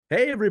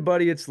Hey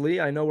everybody, it's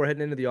Lee. I know we're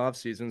heading into the off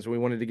season, so we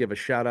wanted to give a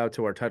shout out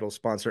to our title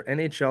sponsor,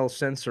 NHL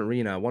Sense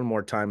Arena, one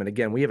more time. And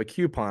again, we have a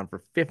coupon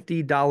for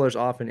 $50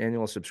 off an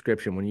annual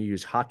subscription when you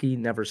use Hockey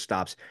Never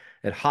Stops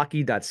at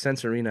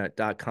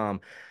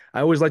hockey.sensearena.com. I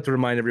always like to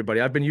remind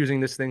everybody, I've been using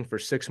this thing for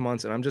 6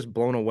 months and I'm just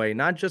blown away,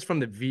 not just from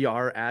the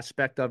VR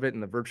aspect of it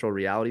and the virtual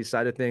reality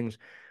side of things,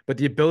 but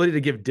the ability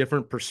to give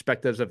different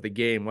perspectives of the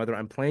game, whether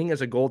I'm playing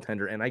as a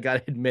goaltender. And I got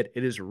to admit,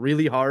 it is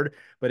really hard,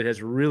 but it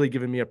has really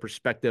given me a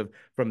perspective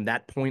from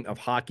that point of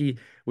hockey,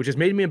 which has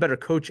made me a better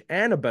coach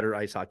and a better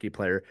ice hockey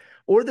player,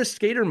 or the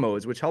skater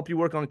modes, which help you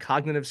work on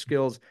cognitive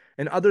skills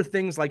and other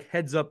things like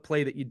heads up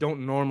play that you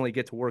don't normally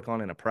get to work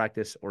on in a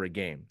practice or a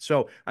game.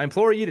 So I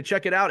implore you to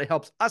check it out. It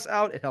helps us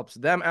out, it helps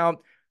them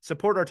out.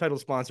 Support our title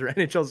sponsor,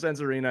 NHL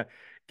Sense Arena.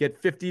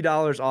 Get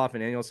 $50 off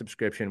an annual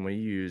subscription when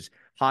you use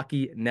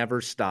Hockey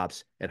Never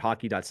Stops at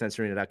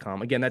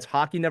hockey.sensearena.com. Again, that's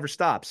Hockey Never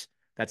Stops.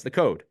 That's the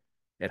code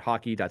at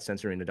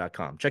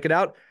hockey.sensearena.com. Check it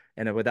out.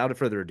 And without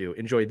further ado,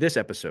 enjoy this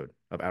episode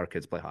of Our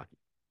Kids Play Hockey.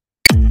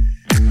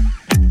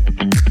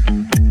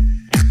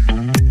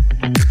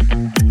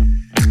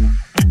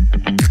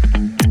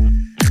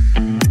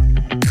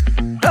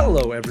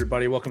 Hello,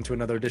 everybody. Welcome to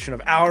another edition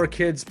of Our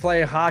Kids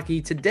Play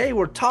Hockey. Today,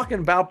 we're talking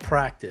about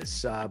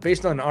practice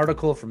based on an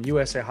article from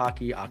USA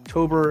Hockey,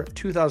 October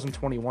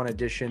 2021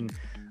 edition.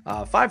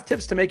 5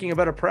 tips to making a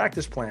better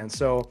practice plan.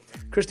 So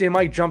Christy and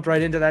Mike jumped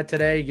right into that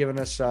today, giving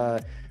us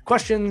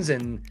questions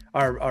and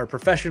our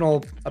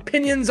professional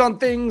opinions on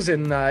things.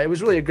 And it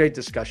was really a great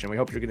discussion. We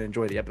hope you're going to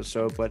enjoy the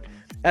episode. But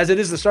as it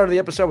is the start of the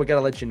episode, we got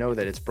to let you know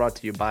that it's brought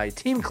to you by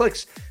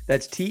TeamClicks.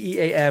 That's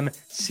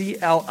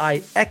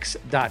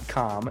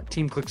TeamClicks.com.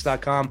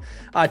 TeamClicks.com.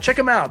 Check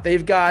them out.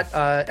 They've got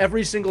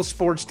every single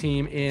sports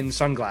team in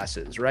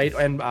sunglasses, right?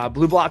 And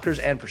blue blockers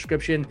and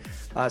prescription.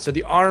 So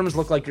the arms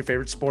look like your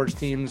favorite sports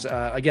teams.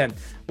 Again,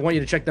 we want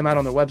you to check them out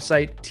on their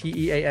website,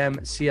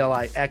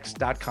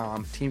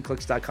 TeamClicks.com,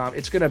 TeamClicks.com.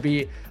 It's going to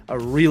be a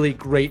really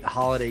great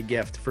holiday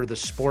gift for the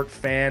sport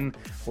fan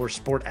or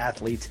sport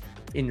athlete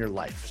in your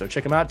life. So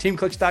check them out,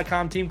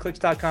 TeamClicks.com,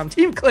 TeamClicks.com,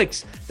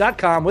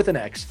 TeamClicks.com with an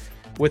X.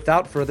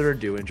 Without further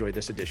ado, enjoy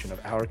this edition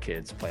of Our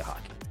Kids Play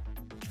Hockey.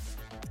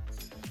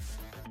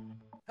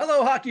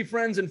 Hello, hockey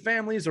friends and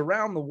families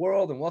around the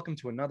world, and welcome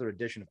to another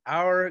edition of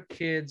Our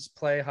Kids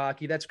Play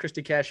Hockey. That's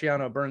Christy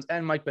Casciano Burns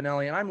and Mike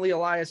Benelli, and I'm Lee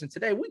Elias, and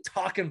today we're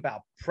talking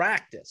about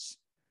practice.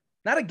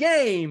 Not a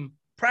game,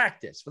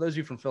 practice. For those of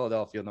you from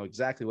Philadelphia, you'll know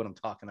exactly what I'm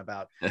talking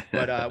about.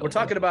 But we're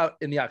talking about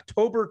in the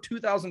October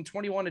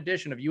 2021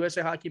 edition of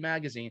USA Hockey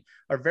Magazine,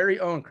 our very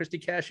own Christy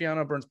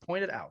Casciano Burns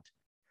pointed out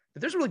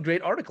that there's a really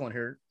great article in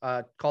here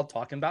called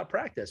Talking About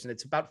Practice, and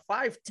it's about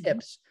 5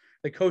 tips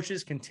that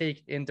coaches can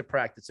take into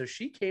practice. So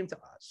she came to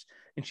us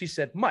and she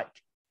said,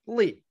 Mike,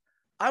 Lee,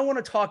 I want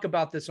to talk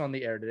about this on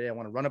the air today. I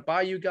want to run it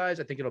by you guys.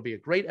 I think it'll be a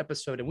great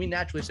episode. And we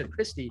naturally said,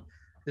 Christy,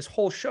 this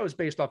whole show is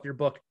based off your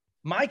book,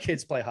 My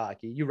Kids Play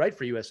Hockey. You write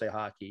for USA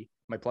Hockey.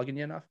 Am I plugging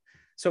you enough?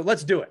 So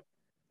let's do it.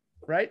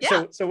 Right?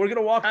 Yeah. So we're going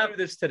to walk through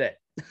this today.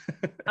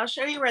 I'll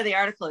show you where the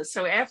article is.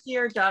 So after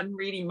you're done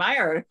reading my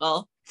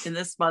article in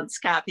this month's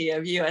copy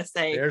of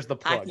USA There's the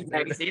plug. Hockey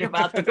Magazine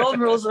about the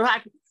golden rules of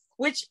hockey,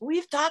 which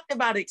we've talked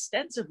about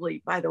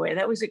extensively, by the way.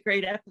 That was a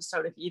great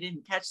episode. If you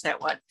didn't catch that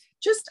one,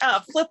 just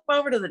flip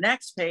over to the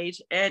next page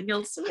and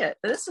you'll see it.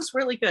 This is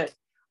really good.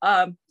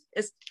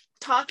 It's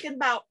talking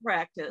about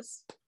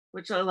practice,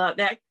 which I love.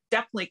 That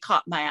definitely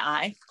caught my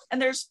eye. And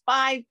there's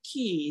 5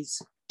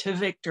 keys to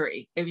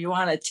victory if you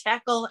want to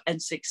tackle and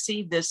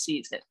succeed this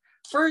season.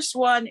 First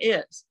one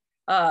is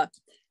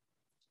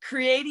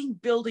creating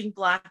building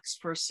blocks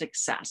for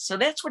success. So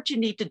that's what you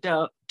need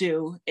to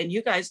do. And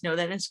you guys know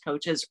that as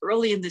coaches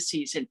early in the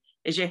season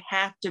is you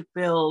have to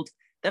build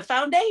the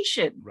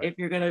foundation. Right. If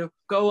you're going to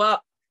go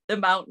up the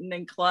mountain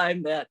and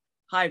climb that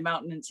high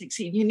mountain and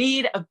succeed, you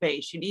need a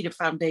base, you need a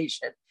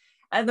foundation.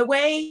 And the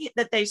way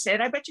that they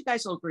said, I bet you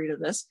guys will agree to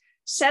this,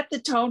 set the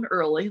tone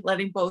early,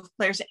 letting both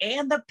players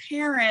and the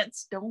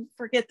parents, don't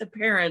forget the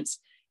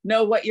parents,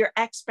 know what your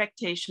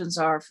expectations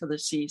are for the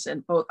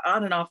season, both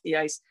on and off the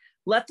ice.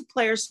 Let the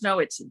players know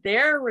it's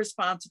their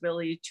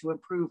responsibility to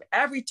improve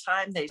every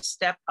time they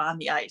step on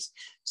the ice.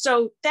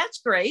 So that's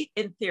great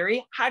in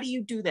theory. How do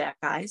you do that,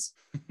 guys?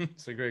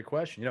 It's a great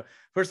question.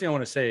 First thing I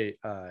want to say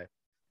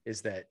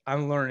is that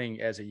I'm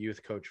learning as a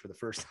youth coach for the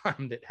first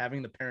time that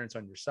having the parents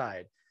on your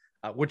side,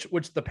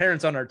 which the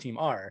parents on our team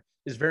are,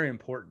 is very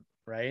important,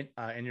 right?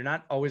 And you're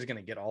not always going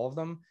to get all of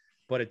them,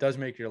 but it does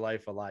make your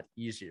life a lot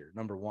easier,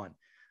 number one.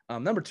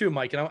 Number two,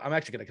 Mike, and I'm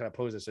actually going to kind of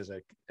pose this as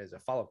a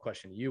follow-up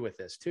question to you with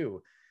this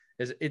too,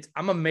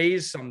 I'm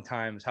amazed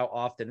sometimes how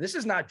often, this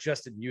is not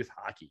just in youth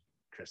hockey,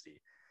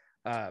 Christy,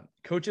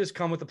 coaches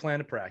come with a plan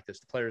to practice.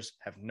 The players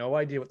have no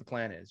idea what the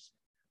plan is.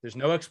 There's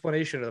no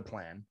explanation of the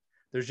plan.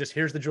 There's just,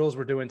 here's the drills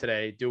we're doing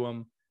today, do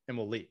them and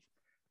we'll leave.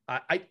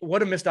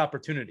 What a missed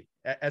opportunity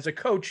as a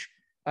coach.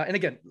 And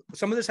again,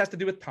 some of this has to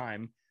do with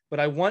time,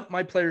 but I want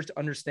my players to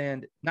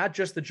understand not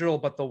just the drill,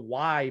 but the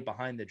why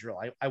behind the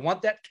drill. I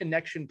want that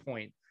connection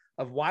point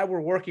of why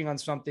we're working on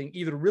something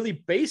either really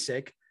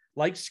basic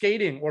like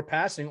skating or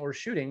passing or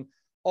shooting,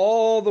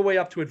 all the way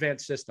up to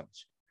advanced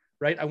systems,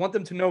 right? I want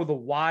them to know the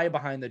why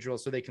behind the drill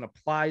so they can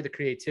apply the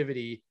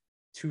creativity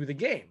to the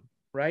game,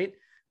 right?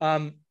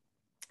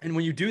 And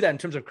when you do that in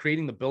terms of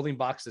creating the building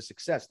blocks to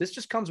success, this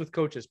just comes with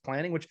coaches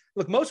planning, which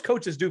look, most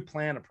coaches do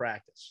plan a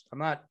practice. I'm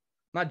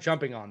not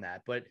jumping on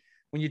that, but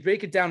when you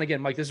break it down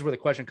again, Mike, this is where the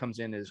question comes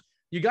in is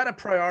you got to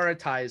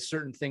prioritize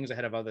certain things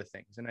ahead of other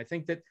things. And I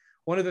think that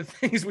one of the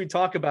things we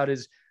talk about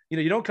is,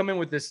 you don't come in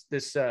with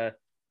this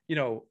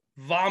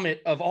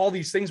vomit of all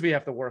these things we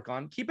have to work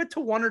on. Keep it to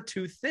one or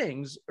two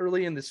things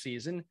early in the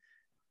season,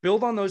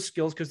 build on those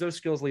skills because those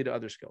skills lead to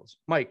other skills.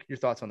 Mike, your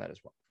thoughts on that as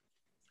well?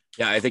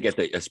 Yeah, I think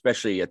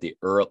especially at the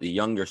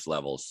youngest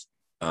levels,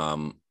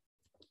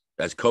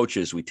 as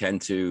coaches, we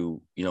tend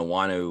to,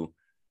 want to,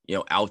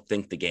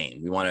 outthink the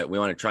game. We want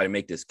to try to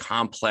make this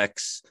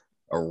complex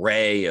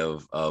array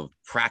of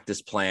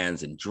practice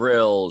plans and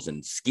drills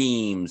and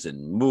schemes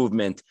and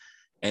movement.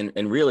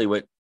 And really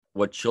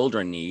what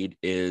children need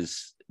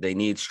is they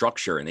need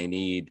structure and they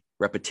need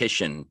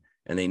repetition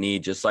and they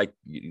need, just like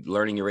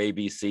learning your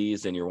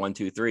ABCs and your 1,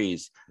 2,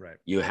 3s. Right.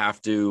 You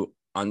have to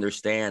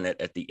understand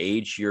that at the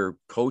age you're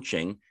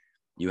coaching,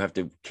 you have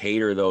to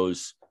cater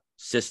those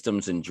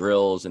systems and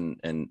drills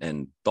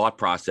and thought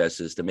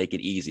processes to make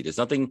it easy. There's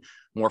nothing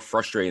more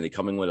frustrating than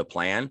coming with a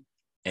plan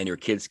and your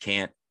kids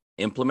can't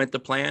implement the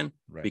plan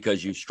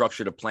because you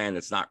structured a plan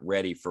that's not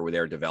ready for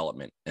their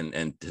development.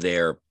 And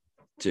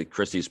to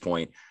Christy's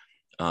point,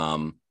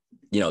 to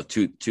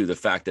the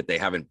fact that they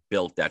haven't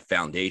built that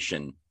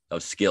foundation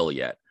of skill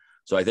yet.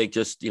 So I think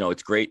just,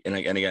 it's great. And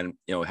again,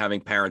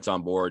 having parents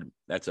on board,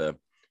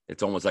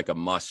 it's almost like a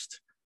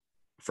must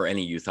for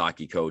any youth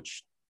hockey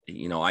coach.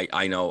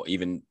 I know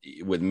even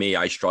with me,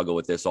 I struggle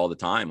with this all the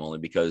time, only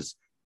because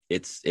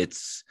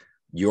it's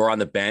you're on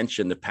the bench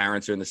and the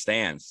parents are in the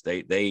stands.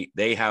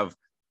 They have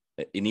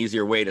an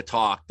easier way to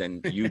talk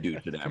than you do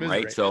to them.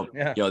 Right. So,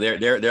 yeah.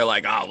 They're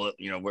like, oh,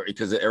 well,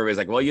 because everybody's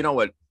like, well, you know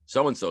what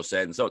so-and-so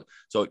said. And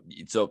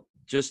so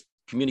just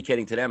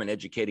communicating to them and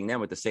educating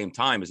them at the same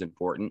time is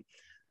important.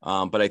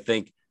 But I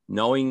think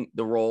knowing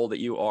the role that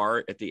you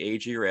are at the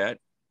age you're at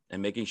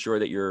and making sure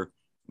that you're,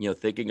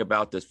 thinking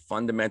about this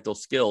fundamental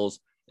skills.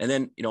 And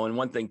then, and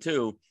one thing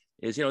too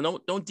is,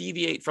 don't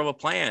deviate from a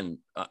plan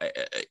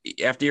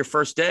after your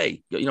first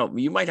day.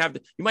 You might have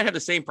the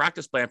same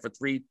practice plan for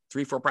three,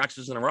 4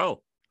 practices in a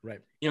row. Right.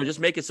 Just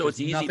make it so There's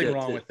it's easy. Nothing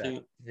wrong with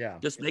that. Yeah.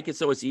 Just make it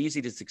so it's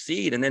easy to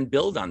succeed and then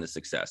build on the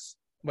success.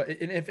 But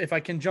if I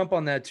can jump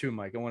on that too,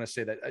 Mike, I want to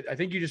say that I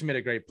think you just made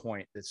a great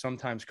point that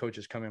sometimes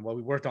coaches come in, well,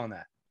 we worked on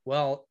that.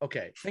 Well,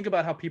 okay. Think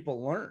about how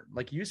people learn.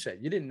 Like you said,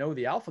 you didn't know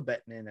the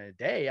alphabet in a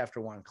day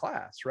after one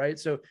class, right?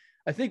 So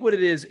I think what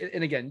it is,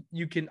 and again,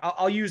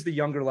 I'll use the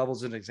younger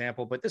levels as an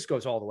example, but this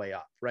goes all the way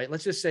up, right?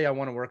 Let's just say I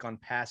want to work on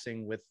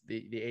passing with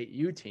the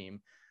 8U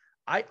team.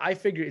 I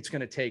figure it's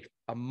going to take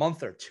a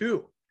month or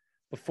two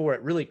before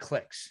it really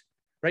clicks.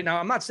 Right now,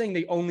 I'm not saying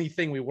the only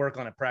thing we work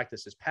on at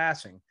practice is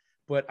passing,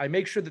 but I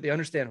make sure that they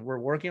understand we're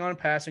working on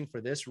passing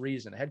for this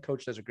reason. The head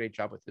coach does a great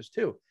job with this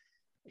too.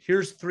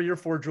 Here's 3 or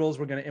 4 drills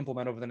we're going to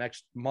implement over the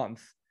next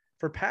month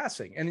for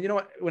passing. And you know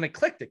what? When it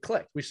clicked, it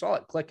clicked. We saw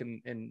it click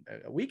in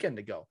a weekend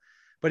ago.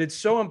 But it's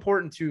so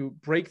important to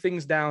break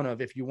things down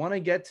of if you want to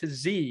get to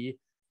Z,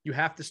 you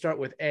have to start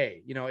with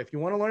A. If you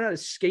want to learn how to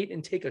skate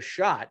and take a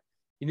shot,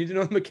 you need to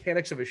know the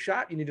mechanics of a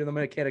shot. You need to know the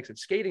mechanics of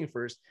skating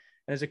first.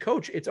 And as a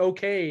coach, it's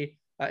okay.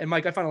 And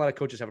Mike, I find a lot of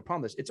coaches have a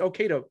problem with this. It's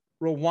okay to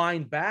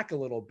rewind back a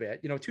little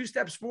bit. 2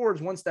 steps forwards,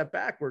 1 step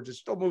backwards is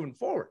still moving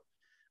forward,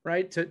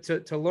 right?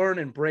 To learn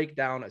and break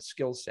down a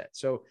skill set.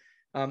 So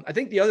I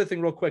think the other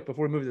thing real quick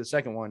before we move to the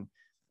second one,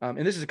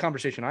 and this is a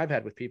conversation I've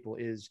had with people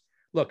is,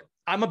 look,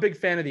 I'm a big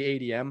fan of the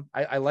ADM.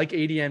 I like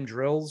ADM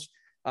drills.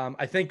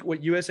 I think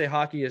what USA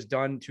Hockey has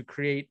done to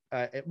create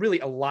really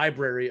a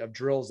library of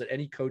drills that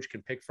any coach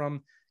can pick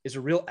from is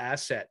a real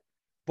asset.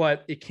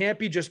 But it can't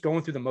be just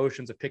going through the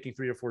motions of picking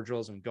 3 or 4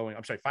 drills and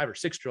 5 or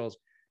 6 drills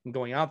and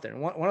going out there.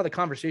 And one of the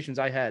conversations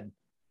I had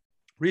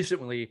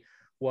recently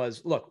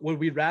was, look, would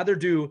we rather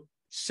do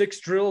 6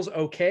 drills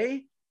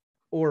okay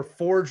or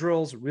 4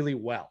 drills really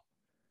well?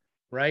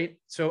 Right.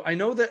 So I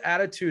know the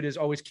attitude is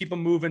always keep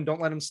them moving. Don't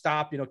let them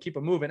stop, keep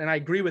them moving. And I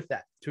agree with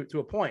that to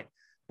a point,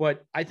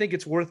 but I think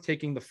it's worth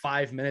taking the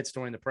 5 minutes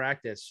during the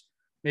practice,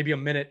 maybe a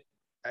minute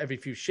every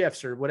few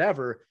shifts or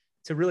whatever,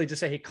 to really just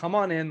say, hey, come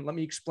on in. Let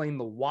me explain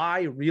the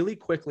why really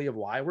quickly of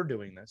why we're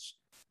doing this.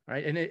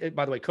 Right. And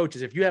by the way,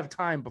 coaches, if you have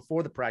time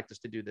before the practice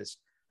to do this,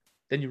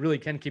 then you really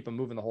can keep them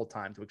moving the whole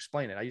time to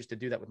explain it. I used to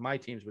do that with my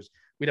teams.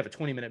 We'd have a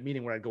 20-minute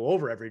meeting where I'd go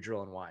over every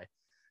drill and why.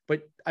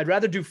 But I'd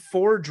rather do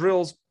 4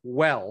 drills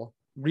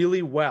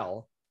really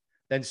well,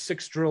 than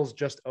 6 drills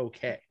just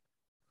okay.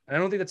 And I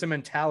don't think that's a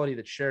mentality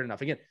that's shared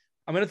enough. Again,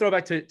 I'm going to throw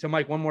back to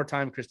Mike one more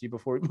time, Christy,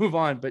 before we move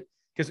on. But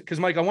because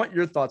Mike, I want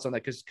your thoughts on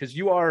that because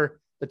you are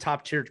the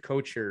top tiered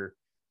coach here.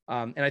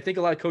 And I think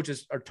a lot of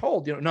coaches are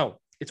told, no,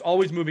 it's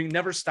always moving,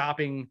 never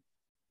stopping.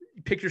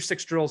 Pick your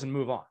 6 drills and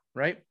move on.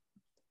 Right.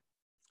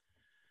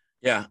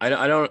 Yeah. I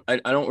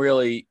don't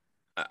really,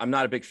 I'm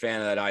not a big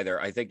fan of that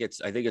either. I think it's,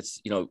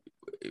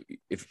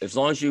 if as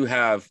long as you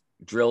have,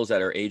 drills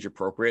that are age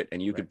appropriate,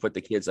 and you can put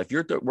the kids, if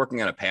you're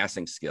working on a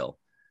passing skill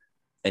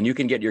and you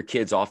can get your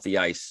kids off the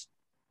ice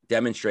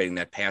demonstrating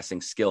that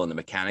passing skill and the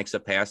mechanics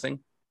of passing,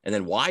 and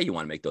then why you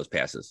want to make those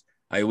passes.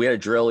 We had a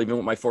drill even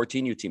with my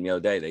 14U team the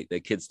other day. The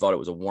kids thought it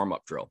was a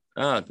warm-up drill.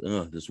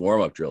 This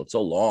warm-up drill, it's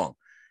so long.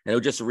 And it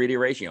was just a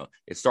reiteration.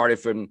 It started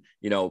from,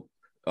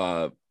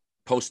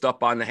 post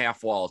up on the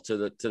half wall to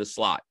the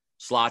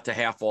slot to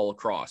half wall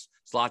across,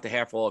 slot to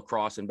half wall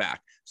across and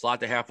back,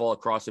 slot to half wall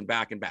across and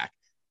back and back.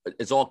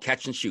 It's all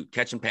catch and shoot,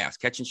 catch and pass,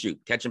 catch and shoot,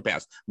 catch and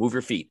pass, move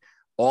your feet.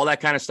 All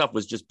that kind of stuff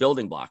was just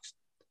building blocks.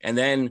 And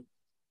then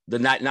the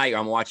night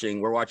we're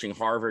watching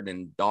Harvard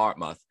and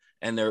Dartmouth,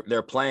 and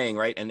they're playing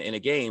right and in a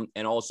game.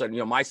 And all of a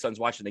sudden, my son's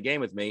watching the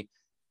game with me,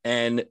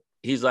 and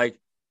he's like,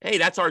 "Hey,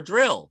 that's our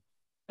drill.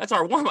 That's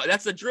our warm up.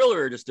 That's the drill we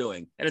were just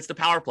doing." And it's the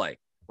power play,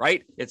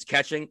 right? It's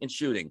catching and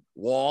shooting,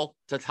 wall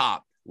to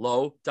top,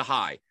 low to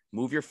high,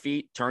 move your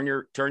feet, turn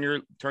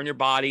your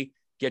body,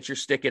 get your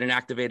stick in an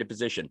activated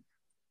position.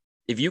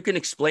 If you can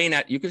explain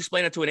that, you can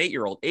explain it to an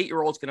 8-year-old.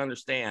 8-year-olds can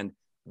understand,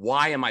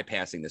 why am I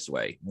passing this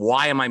way?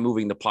 Why am I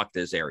moving the puck to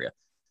this area?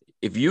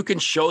 If you can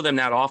show them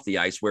that off the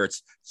ice where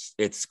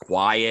it's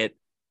quiet,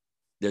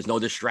 there's no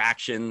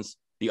distractions,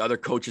 the other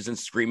coach isn't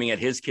screaming at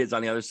his kids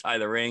on the other side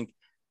of the rink,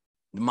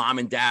 mom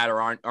and dad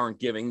aren't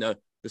giving the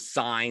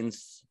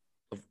signs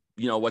of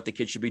what the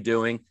kid should be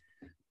doing,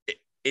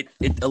 it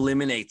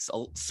eliminates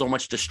so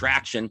much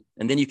distraction,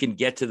 and then you can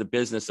get to the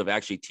business of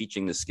actually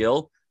teaching the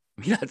skill.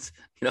 I mean, that's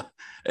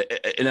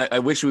and I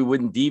wish we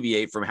wouldn't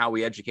deviate from how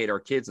we educate our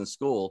kids in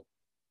school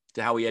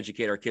to how we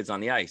educate our kids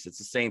on the ice. It's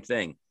the same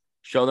thing.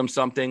 Show them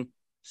something,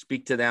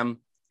 speak to them,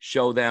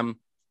 show them,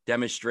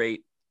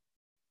 demonstrate,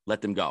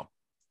 let them go,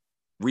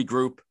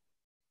 regroup.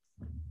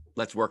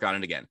 Let's work on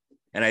it again.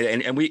 And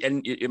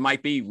it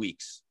might be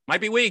weeks.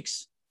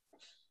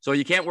 So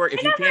you can't work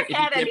if you can't.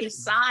 Had any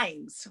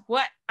signs?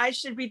 What I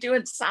should be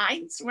doing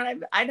signs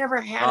when I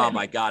never had. Oh any.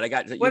 My God!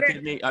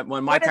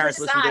 When my parents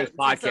listen to this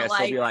podcast,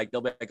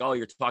 they'll be like, "Oh,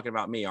 you're talking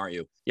about me, aren't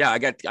you?" Yeah, I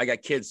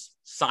got kids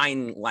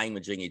sign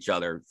languaging each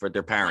other for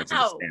their parents.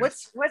 Oh,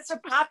 what's a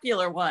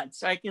popular one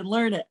so I can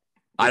learn it?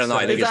 I don't know.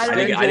 I think it's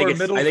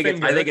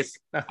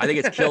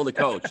kill the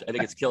coach. I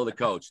think it's kill the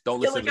coach.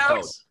 Don't listen to the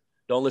coach.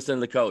 Don't listen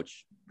to the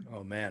coach.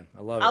 Oh man,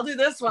 I love it. I'll do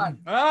this one.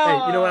 Oh, hey,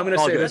 you know what? I'm going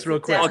to say this real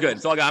quick. All good.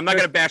 It's all good. I'm not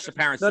going to bash the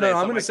parents. No,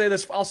 I'm going to say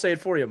this. I'll say it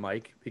for you,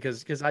 Mike,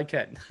 because I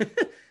can.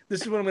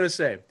 This is what I'm going to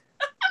say.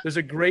 There's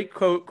a great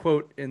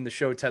quote in the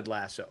show Ted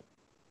Lasso,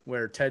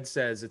 where Ted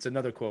says, it's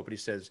another quote, but he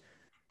says,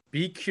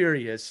 "Be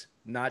curious,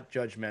 not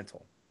judgmental."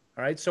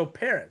 All right. So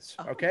parents,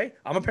 okay?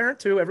 I'm a parent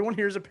too. Everyone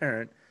here is a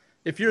parent.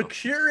 If you're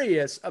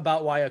curious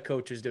about why a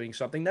coach is doing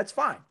something, that's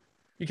fine.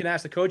 You can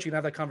ask the coach. You can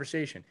have that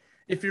conversation.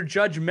 If you're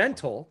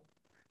judgmental,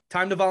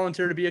 time to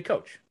volunteer to be a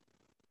coach.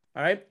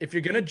 All right. If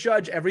you're going to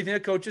judge everything a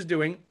coach is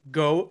doing,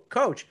 go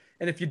coach.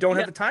 And if you don't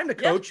have the time to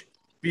coach,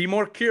 be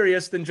more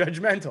curious than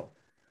judgmental.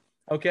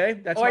 Okay.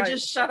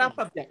 Just shut up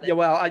a bit. Yeah.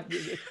 Well,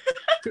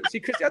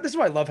 see, Chris, this is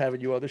why I love having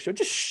you on the show.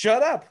 Just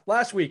shut up.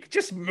 Last week,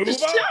 just move on.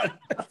 Just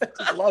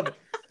love it.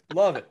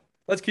 Love it.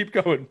 Let's keep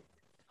going.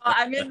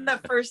 I'm in the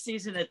first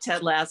season of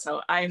Ted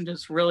Lasso. I'm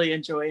just really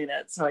enjoying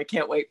it. So I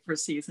can't wait for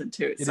season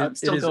 2. So I'm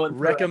still going through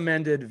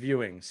recommended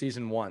viewing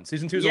season 1.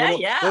 Season 2 is a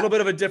little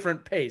bit of a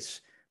different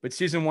pace, but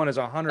season 1 is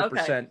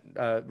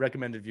 100%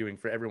 recommended viewing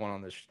for everyone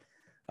on this.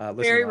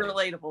 Very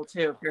relatable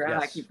too. If you're a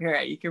hockey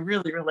parent, you can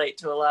really relate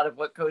to a lot of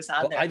what goes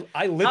on there.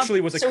 I literally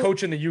was a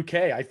coach in the UK.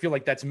 I feel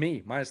like that's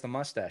me minus the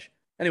mustache.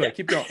 Anyway,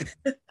 keep going.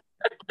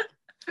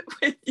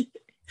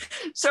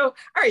 So, all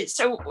right.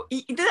 So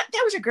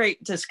that was a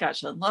great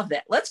discussion. Love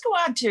that. Let's go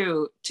on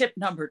to tip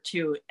number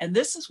 2. And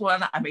this is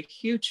one I'm a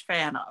huge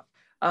fan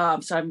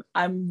of. So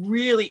I'm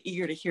really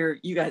eager to hear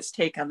you guys'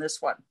 take on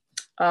this one.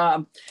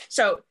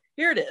 So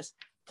here it is.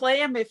 Play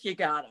them if you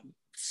got them.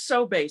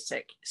 So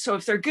basic. So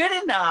if they're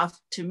good enough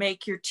to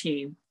make your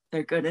team,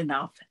 they're good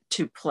enough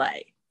to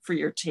play for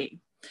your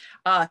team.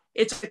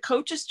 It's the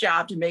coach's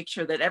job to make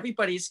sure that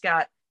everybody's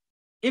got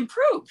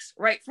improves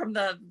right from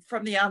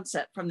the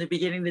onset, from the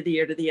beginning of the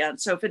year to the end.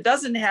 So if it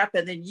doesn't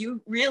happen, then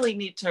you really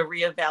need to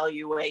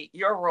reevaluate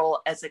your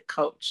role as a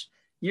coach.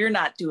 You're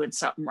not doing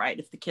something right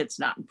if the kid's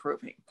not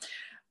improving.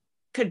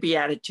 Could be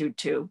attitude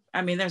too.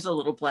 I mean, there's a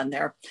little blend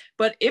there.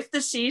 But if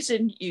the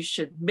season, you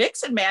should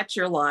mix and match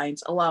your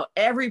lines, allow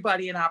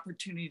everybody an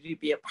opportunity to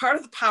be a part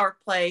of the power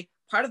play,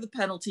 part of the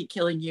penalty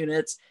killing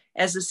units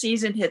as the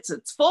season hits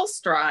its full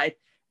stride.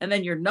 And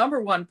then your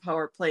number 1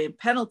 power play and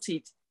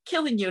penalty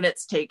killing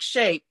units take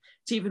shape.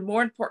 It's even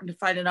more important to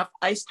find enough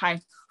ice time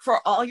for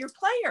all your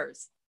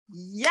players.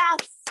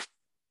 Yes.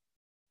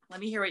 Let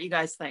me hear what you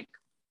guys think.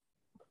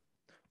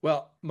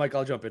 Well, Mike,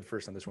 I'll jump in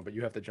first on this one, but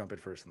you have to jump in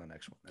first on the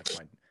next one.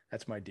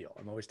 That's my deal.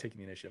 I'm always taking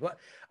the initiative. But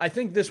I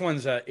think this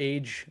one's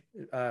age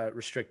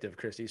restrictive,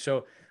 Christy.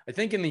 So I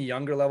think in the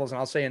younger levels, and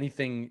I'll say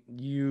anything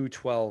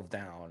U12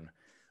 down,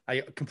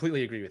 I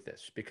completely agree with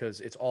this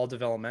because it's all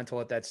developmental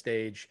at that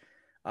stage.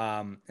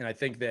 And I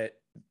think that,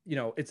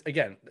 it's,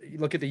 again, you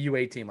look at the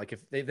UA team, like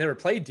if they've never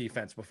played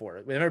defense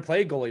before, they've never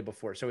played goalie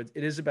before. So it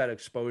is about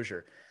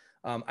exposure.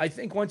 I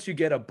think once you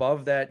get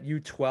above that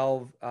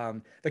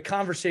U12, the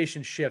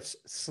conversation shifts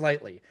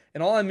slightly.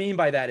 And all I mean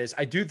by that is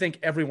I do think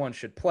everyone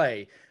should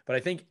play, but I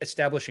think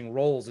establishing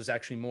roles is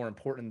actually more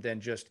important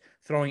than just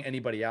throwing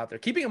anybody out there.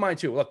 Keeping in mind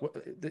too, look,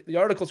 the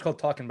article is called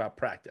Talking About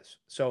Practice.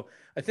 So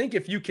I think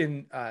if you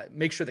can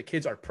make sure the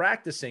kids are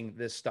practicing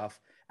this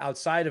stuff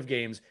outside of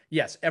games,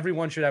 yes,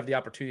 everyone should have the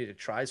opportunity to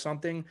try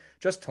something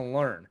just to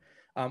learn.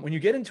 When you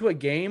get into a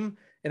game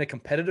in a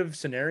competitive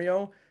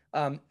scenario,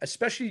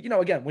 especially,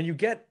 again, when you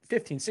get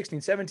 15,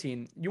 16,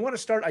 17, you want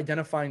to start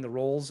identifying the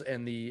roles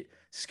and the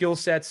skill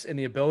sets and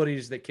the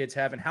abilities that kids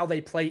have and how they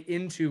play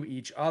into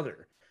each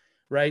other,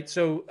 right?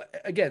 So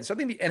again,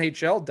 something the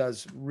NHL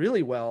does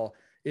really well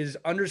is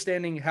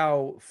understanding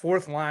how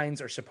fourth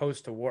lines are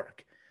supposed to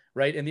work,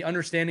 right? And the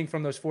understanding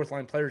from those fourth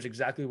line players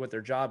exactly what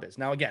their job is.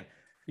 Now, again,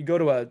 you go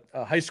to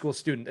a high school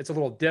student, it's a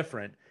little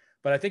different,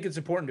 but I think it's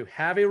important to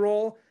have a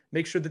role,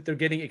 make sure that they're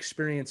getting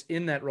experience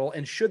in that role.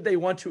 And should they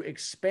want to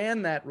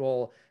expand that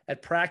role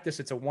at practice,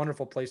 it's a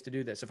wonderful place to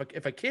do this.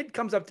 If a kid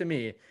comes up to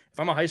me, if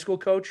I'm a high school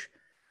coach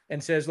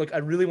and says, look, I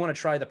really want to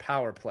try the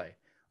power play,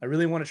 I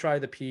really want to try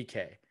the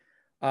PK,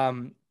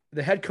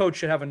 the head coach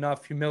should have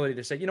enough humility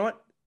to say, you know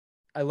what?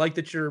 I like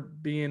that you're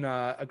being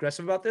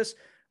aggressive about this.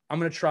 I'm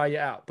going to try you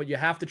out, but you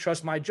have to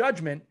trust my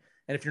judgment.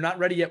 And if you're not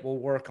ready yet, we'll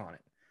work on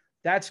it.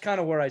 That's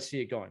kind of where I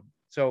see it going.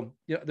 So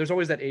there's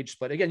always that age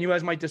split. Again, you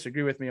guys might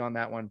disagree with me on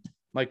that one.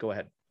 Mike, go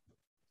ahead.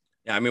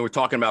 Yeah, I mean, we're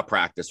talking about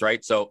practice,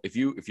 right? So if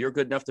you're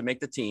good enough to make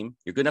the team,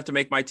 you're good enough to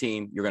make my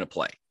team, you're going to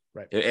play.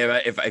 Right.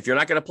 If you're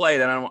not going to play,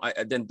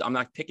 then I'm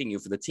not picking you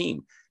for the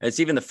team. And it's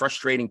even the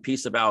frustrating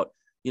piece about,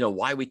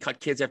 why we cut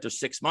kids after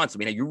 6 months. I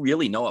mean, you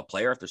really know a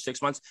player after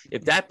 6 months.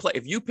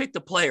 If you picked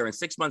a player and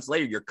 6 months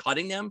later you're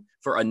cutting them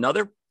for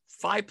another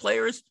 5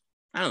 players,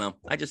 I don't know.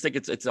 I just think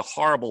it's a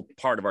horrible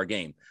part of our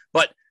game.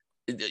 But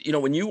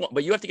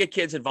but you have to get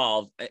kids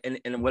involved.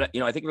 And what,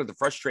 I think what the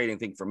frustrating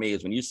thing for me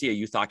is when you see a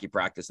youth hockey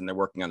practice and they're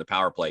working on the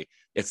power play,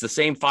 it's the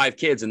same 5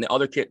 kids and the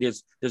other kid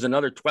there's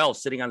another 12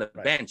 sitting on the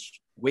bench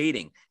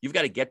waiting. You've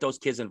got to get those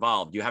kids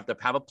involved. You have to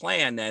have a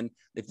plan. Then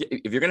if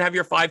you're going to have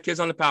your 5 kids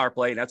on the power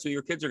play, and that's who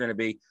your kids are going to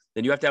be,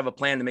 then you have to have a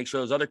plan to make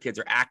sure those other kids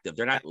are active.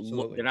 They're not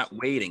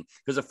waiting.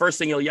 Because the first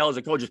thing you'll yell as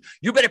a coach is,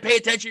 you better pay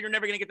attention. You're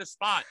never going to get the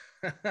spot.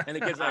 And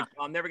the kid's like,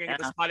 I'm never going to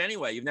get the spot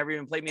anyway. You've never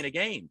even played me in a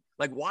game.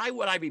 Like, why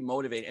would I be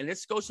motivated? And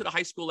this goes to the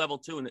high school level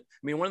too. And I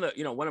mean, one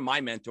of my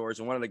mentors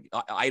and one of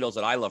the idols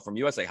that I love from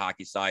USA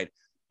Hockey side,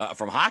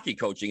 from hockey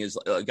coaching is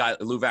a guy,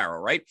 Lou Varro,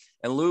 right?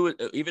 And Lou,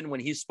 even when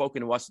he's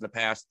spoken to us in the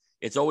past,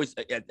 it's always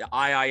at the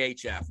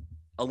IIHF,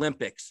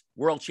 Olympics,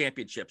 World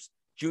Championships,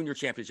 Junior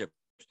Championships.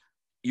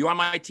 You are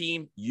my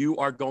team. You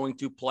are going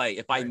to play.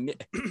 If I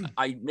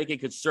make a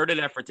concerted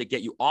effort to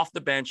get you off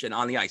the bench and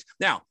on the ice.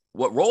 Now,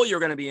 what role you're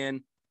going to be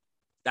in,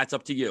 that's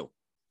up to you.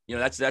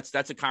 That's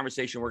a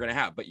conversation we're going to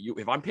have. But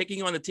if I'm picking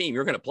you on the team,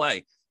 you're going to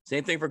play.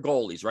 Same thing for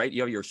goalies, right?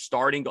 You have your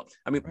starting goal.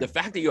 I mean, the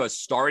fact that you have a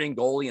starting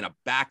goalie and a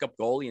backup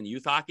goalie in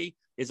youth hockey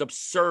is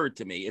absurd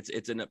to me.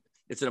 It's an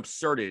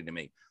absurdity to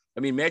me. I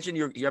mean, imagine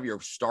you have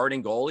your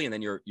starting goalie and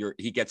then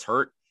he gets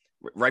hurt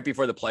right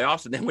before the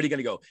playoffs. And then what are you going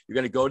to go? You're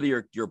going to go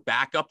to your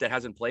backup that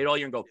hasn't played all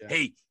year and go,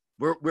 hey,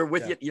 we're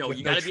with you.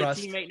 You got to be a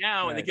teammate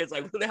now. Right. And the kid's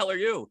like, who the hell are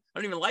you? I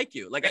don't even like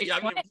you. Like, I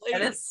haven't even played.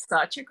 That is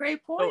such a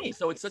great point.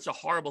 So it's such a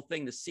horrible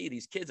thing to see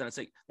these kids. And it's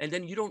like, and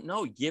then you don't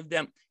know, you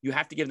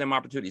have to give them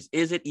opportunities.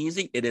 Is it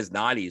easy? It is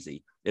not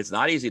easy. It's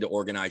not easy to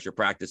organize your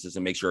practices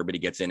and make sure everybody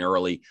gets in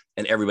early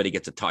and everybody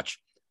gets a touch.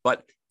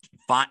 But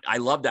I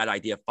love that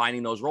idea of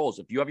finding those roles.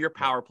 If you have your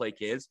power play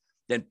kids,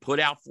 then put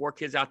out 4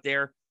 kids out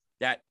there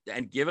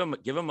and give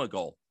them a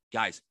goal.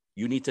 Guys,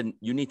 you need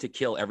to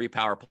kill every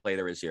power play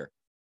there is here.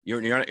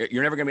 You're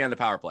never going to be on the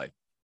power play,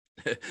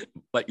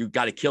 but you've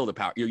got to kill the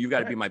power. You've got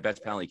to be my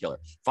best penalty killer.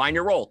 Find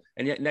your role,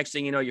 and yet next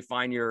thing you know, you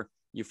find your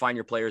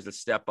players that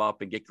step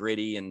up and get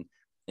gritty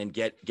and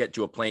get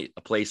to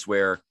a place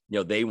where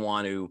they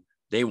want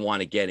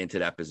to get into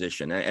that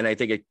position. And I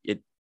think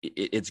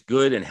it's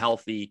good and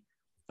healthy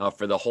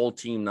for the whole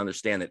team to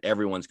understand that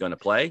everyone's going to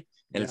play,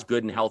 and it's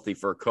good and healthy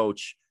for a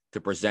coach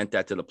to present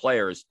that to the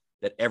players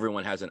that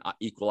everyone has an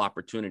equal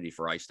opportunity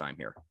for ice time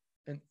here.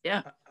 And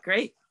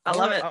great. I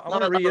love it. I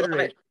want to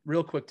reiterate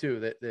real quick too,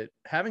 that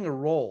having a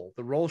role,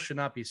 the role should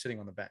not be sitting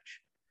on the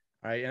bench.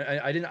 All right.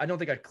 And I don't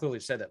think I clearly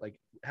said that. Like,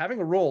 having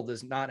a role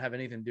does not have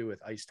anything to do with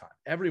ice time.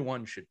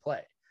 Everyone should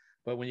play,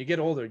 but when you get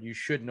older, you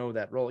should know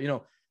that role.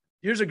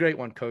 Here's a great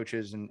one,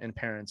 coaches and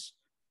parents.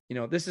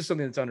 This is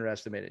something that's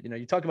underestimated.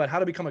 You talk about how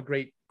to become a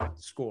great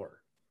scorer,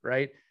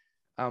 right?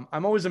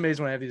 I'm always amazed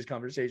when I have these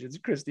conversations,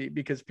 Christy,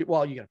 because you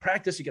got to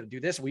practice, you got to do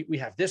this. We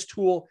have this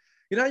tool.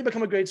 How you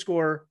become a great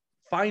scorer?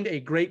 Find a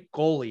great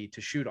goalie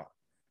to shoot on.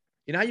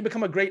 How you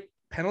become a great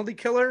penalty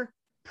killer?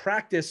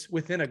 Practice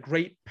within a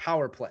great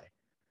power play.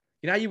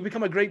 How you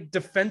become a great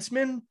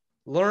defenseman?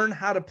 Learn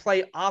how to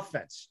play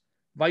offense.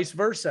 Vice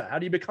versa. How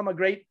do you become a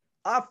great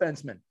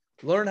offenseman?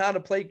 Learn how to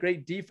play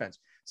great defense.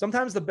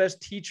 Sometimes the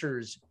best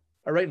teachers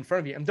are right in front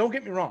of you. And don't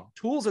get me wrong,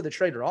 tools of the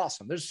trade are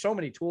awesome. There's so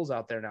many tools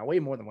out there now, way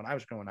more than when I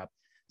was growing up,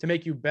 to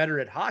make you better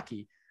at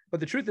hockey. But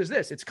the truth is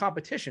this, it's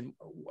competition.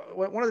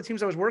 One of the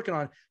teams I was working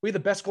on, we had the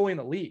best goalie in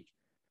the league.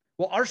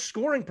 Well, our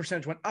scoring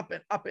percentage went up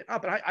and up and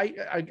up. And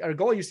our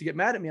goalie used to get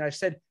mad at me. And I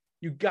said,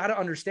 you got to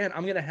understand,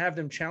 I'm going to have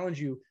them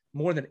challenge you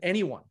more than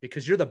anyone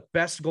because you're the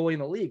best goalie in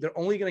the league. They're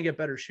only going to get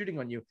better shooting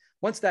on you.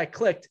 Once that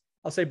clicked,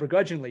 I'll say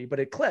begrudgingly, but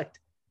it clicked.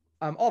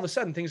 All of a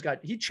sudden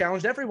he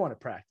challenged everyone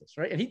at practice,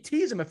 right? And he'd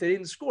tease them if they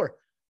didn't score.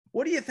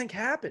 What do you think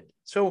happened?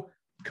 So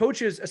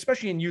coaches,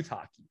 especially in youth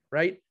hockey,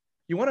 right?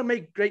 You want to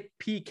make great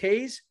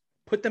PKs,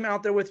 put them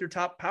out there with your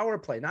top power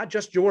play, not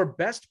just your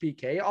best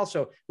PK.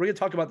 Also, we're going to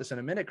talk about this in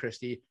a minute,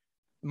 Christy.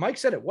 Mike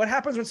said it. What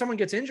happens when someone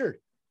gets injured,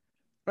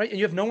 right? And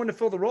you have no one to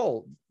fill the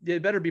role. You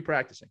better be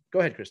practicing. Go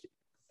ahead, Christy.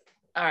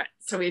 All right.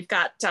 So we've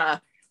got,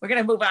 we're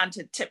going to move on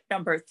to tip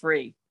number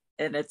 3,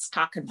 and it's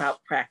talking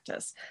about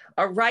practice.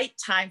 A right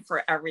time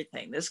for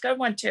everything. This is a good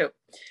one too.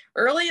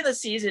 Early in the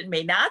season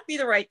may not be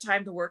the right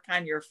time to work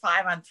on your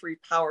 5-on-3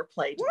 power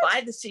play.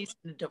 Divide the season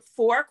into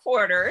 4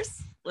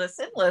 quarters.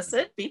 Listen,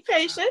 be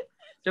patient.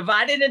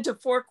 Divide it into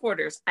 4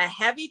 quarters. A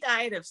heavy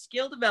diet of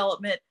skill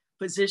development,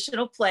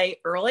 positional play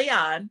early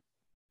on,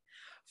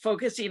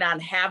 focusing on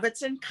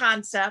habits and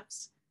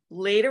concepts.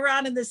 Later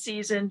on in the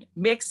season,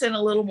 mix in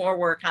a little more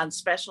work on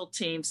special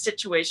teams,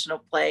 situational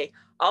play.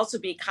 Also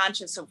be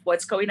conscious of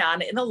what's going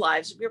on in the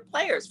lives of your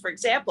players. For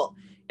example,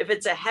 if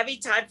it's a heavy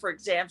time for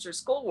exams or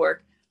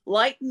schoolwork,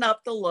 lighten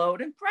up the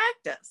load in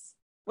practice.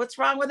 What's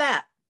wrong with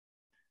that?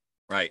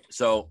 Right.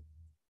 So,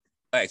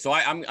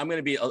 I'm going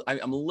to be,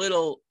 I'm a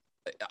little,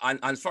 on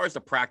as far as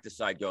the practice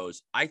side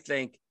goes, I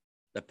think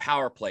the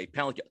power play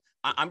penalty,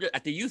 I'm just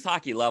at the youth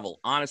hockey level,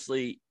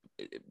 honestly,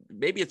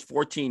 maybe it's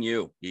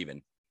 14U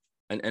even.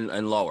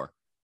 And lower.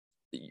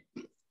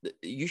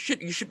 You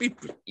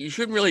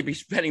shouldn't really be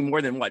spending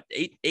more than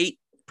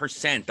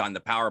 8% on the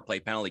power play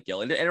penalty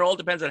kill. And it all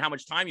depends on how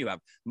much time you have.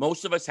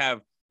 Most of us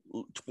have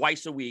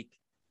twice a week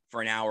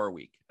for an hour a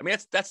week. I mean,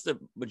 that's the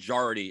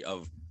majority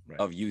of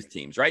youth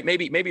teams, right?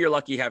 Maybe you're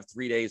lucky you have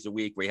 3 days a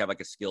week where you have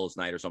like a skills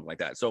night or something like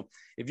that. So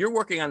if you're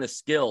working on the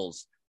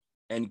skills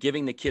and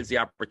giving the kids the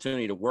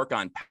opportunity to work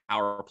on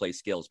power play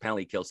skills,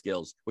 penalty kill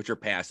skills, which are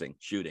passing,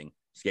 shooting,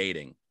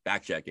 skating,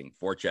 back checking,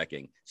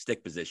 forechecking,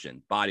 stick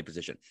position, body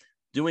position,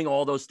 doing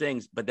all those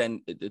things. But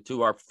then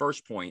to our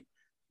first point,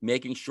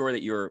 making sure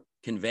that you're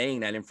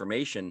conveying that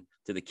information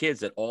to the kids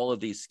that all of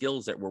these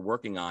skills that we're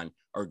working on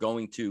are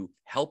going to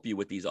help you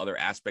with these other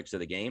aspects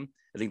of the game.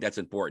 I think that's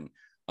important.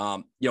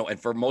 And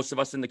for most of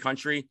us in the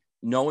country,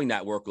 knowing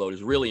that workload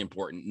is really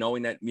important.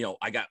 Knowing that,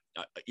 I got,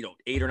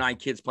 8 or 9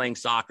 kids playing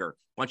soccer, a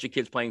bunch of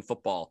kids playing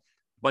football,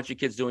 a bunch of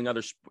kids doing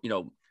other,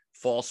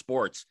 fall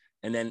sports.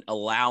 And then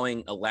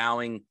allowing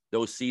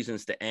those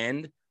seasons to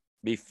end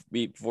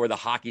before the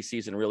hockey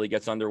season really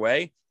gets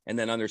underway. And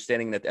then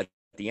understanding that at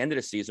the end of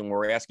the season,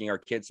 we're asking our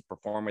kids to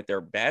perform at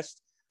their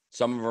best.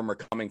 Some of them are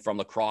coming from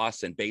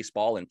lacrosse and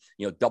baseball and,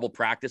 double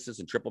practices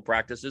and triple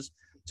practices.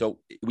 So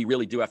we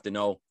really do have to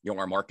know,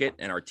 our market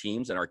and our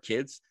teams and our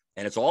kids.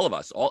 And it's all of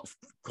us, all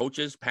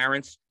coaches,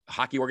 parents,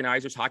 hockey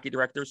organizers, hockey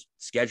directors,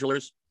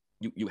 schedulers.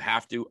 You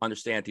have to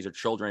understand these are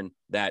children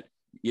that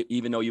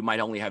even though you might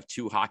only have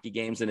 2 hockey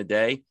games in a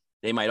day,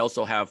 they might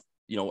also have,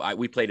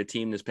 we played a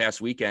team this past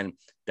weekend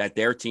that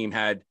their team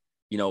had,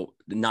 9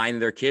 of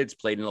their kids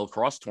played in a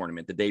lacrosse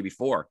tournament the day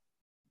before.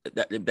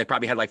 They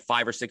probably had like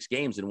 5 or 6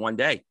 games in one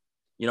day.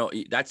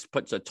 That's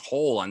puts a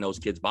toll on those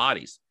kids'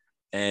 bodies.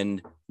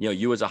 And,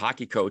 you as a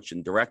hockey coach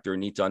and director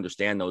need to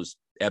understand those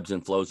ebbs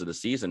and flows of the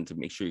season to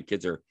make sure your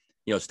kids are,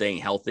 staying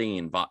healthy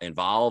and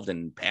involved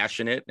and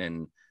passionate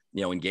and,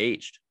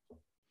 engaged.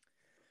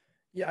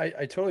 Yeah,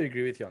 I totally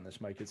agree with you on this,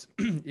 Mike. It's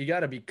you got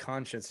to be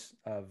conscious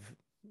of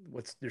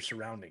what's their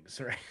surroundings,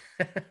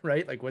 right?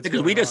 Right? Like what's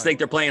because we just think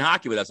they're playing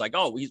hockey with us. Like,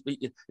 oh,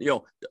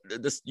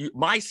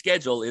 my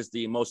schedule is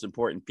the most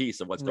important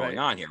piece of what's going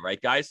on here, right,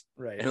 guys?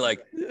 Right. And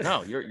like,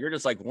 no, you're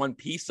just like one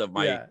piece of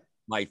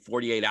my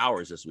 48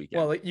 hours this weekend.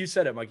 Well, like you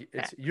said it, Mike.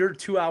 It's your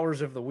 2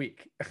 hours of the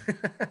week.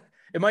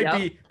 It might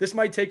be this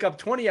might take up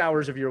 20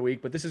 hours of your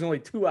week, but this is only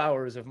 2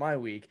 hours of my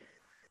week.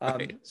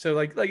 Right. So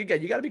like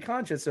again, you got to be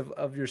conscious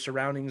of your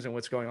surroundings and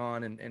what's going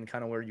on and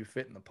kind of where you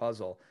fit in the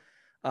puzzle.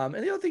 And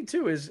the other thing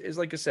too is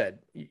like I said,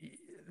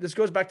 this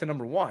goes back to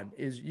number 1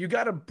 is you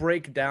got to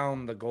break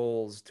down the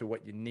goals to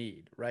what you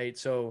need, right?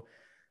 So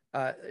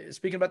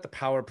speaking about the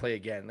power play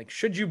again, like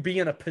should you be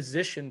in a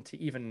position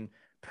to even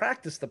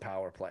practice the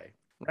power play,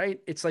 right?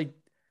 It's like,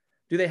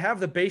 do they have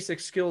the basic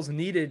skills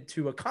needed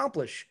to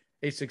accomplish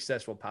a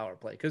successful power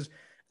play? Because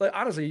like,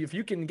 honestly, if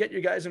you can get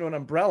your guys into an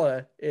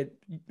umbrella at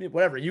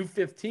whatever,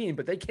 U15,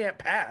 but they can't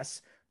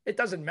pass, it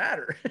doesn't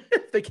matter.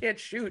 If they can't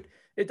shoot,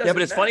 it doesn't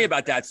but it's matter. Funny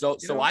about that. So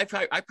I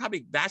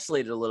probably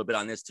vacillated a little bit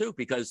on this too,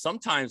 because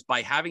sometimes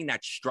by having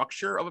that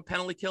structure of a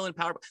penalty kill and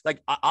power,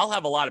 like I'll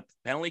have a lot of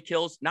penalty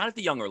kills, not at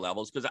the younger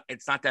levels, because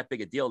it's not that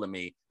big a deal to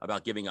me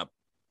about giving up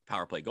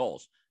power play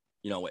goals,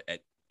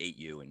 at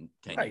 8U and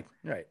 10U.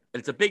 Right. But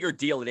it's a bigger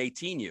deal at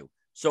 18U.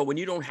 So when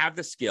you don't have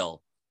the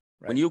skill,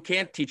 when you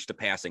can't teach the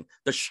passing,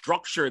 the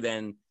structure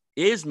then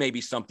is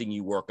maybe something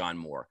you work on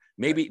more.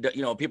 Maybe,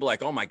 you know, people are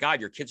like, oh my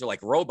God, your kids are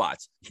like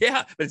robots.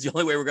 Yeah, but it's the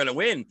only way we're going to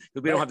win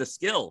because we don't have the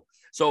skill.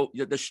 So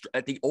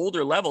at the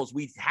older levels,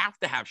 we have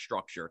to have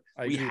structure.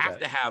 We have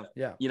to have,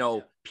 you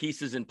know,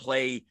 pieces in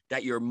play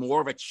that you're more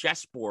of a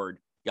chessboard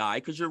guy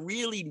because you're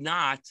really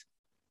not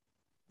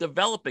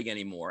developing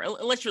anymore.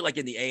 Unless you're like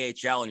in the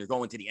AHL and you're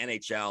going to the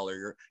NHL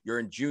or you're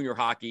in junior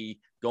hockey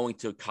going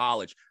to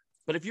college.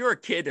 But if you're a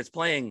kid that's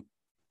playing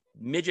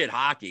midget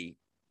hockey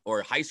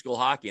or high school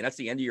hockey, and that's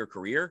the end of your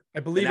career.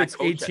 I believe it's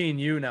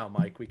 18U now,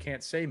 Mike. We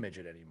can't say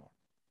midget anymore.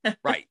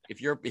 Right.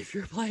 If you're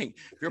playing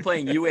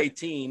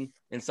U18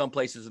 in some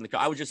places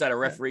I was just at a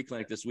referee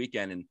clinic this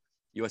weekend in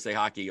USA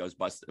Hockey. I was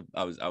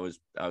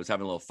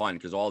having a little fun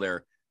because all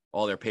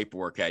their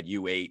paperwork had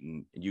U8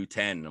 and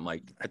U10. And I'm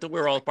like, I thought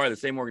we were all part of the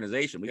same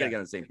organization. We got to get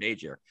on the same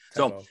page here.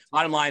 So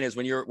bottom line is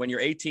when you're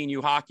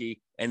 18U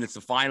hockey and it's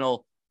the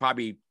final,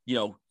 probably, you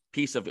know,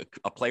 piece of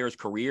a player's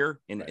career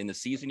in the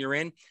season you're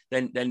in,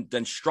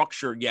 then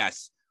structure,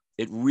 yes,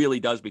 it really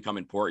does become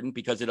important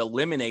because it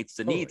eliminates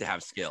the need to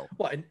have skill.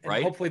 Well, and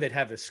hopefully they'd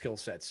have the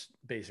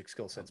basic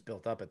skill sets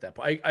built up at that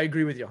point. I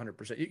agree with you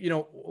 100%. You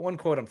know, one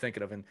quote I'm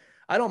thinking of, and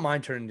I don't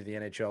mind turning to the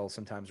NHL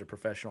sometimes or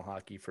professional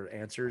hockey for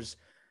answers.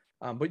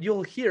 But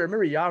you'll hear,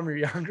 remember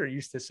Jaromir Jagr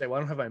used to say,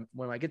 well, I don't have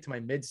when I get to my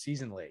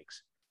mid-season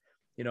legs,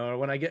 you know, or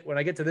when I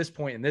get to this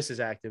point and this is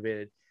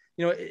activated.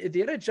 You know, at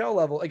the NHL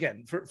level,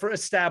 again, for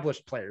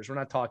established players, we're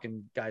not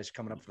talking guys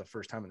coming up for the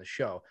first time in the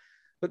show,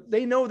 but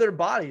they know their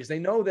bodies. They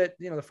know that,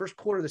 you know, the first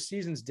quarter of the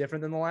season is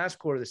different than the last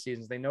quarter of the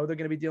season. They know they're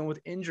going to be dealing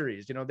with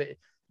injuries. You know,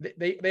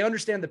 they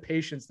understand the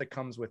patience that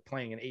comes with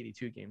playing an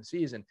 82-game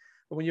season.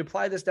 But when you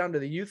apply this down to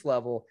the youth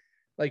level,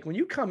 like when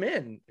you come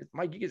in,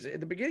 Mike, at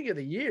the beginning of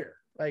the year,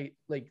 like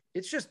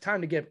it's just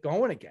time to get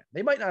going again.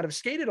 They might not have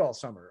skated all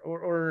summer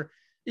or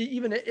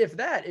even if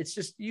that, it's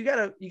just, you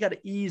gotta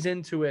ease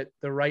into it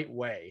the right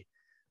way.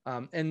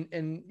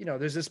 And you know,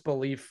 there's this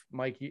belief,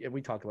 Mike, and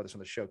we talked about this on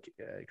the show,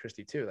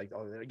 Christy too, like,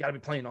 oh, they gotta be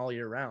playing all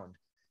year round.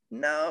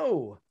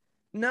 No,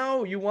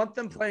 you want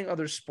them playing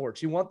other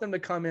sports. You want them to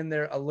come in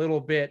there a little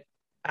bit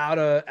out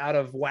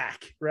of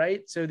whack,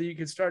 right? So that you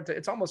can start to,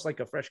 it's almost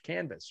like a fresh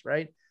canvas,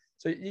 right?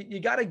 So you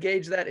got to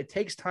gauge that. It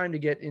takes time to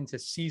get into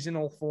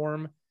seasonal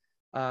form.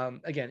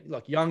 Again,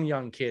 look,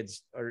 young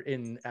kids are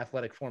in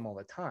athletic form all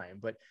the time,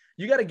 but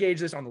you got to gauge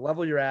this on the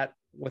level you're at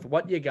with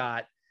what you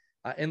got.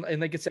 And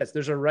like it says,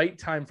 there's a right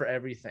time for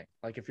everything.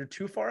 Like if you're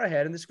too far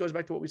ahead, and this goes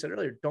back to what we said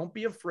earlier, don't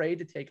be afraid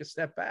to take a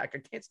step back. I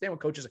can't stand when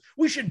coaches say,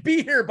 we should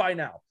be here by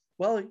now.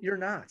 Well, you're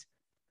not.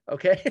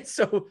 Okay.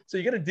 So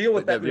you got to deal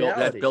with that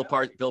reality.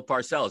 That's Bill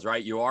Parcells,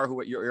 right? You are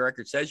who your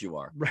record says you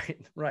are.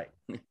 Right.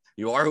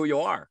 You are who you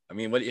are. I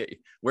mean,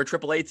 we're a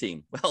AAA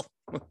team. Well,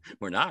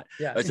 we're not.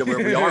 Yeah. So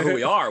we are who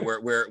we are.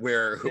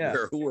 We're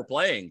who we're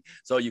playing.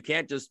 So you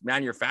can't just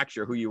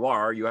manufacture who you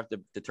are. You have to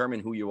determine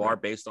who you are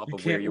based off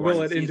of where you are.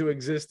 Will it into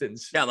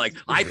existence. Yeah, like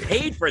I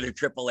paid for the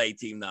AAA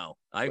team though.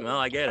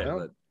 I get it.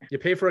 But you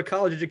pay for a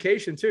college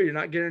education too. You're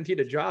not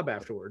guaranteed a job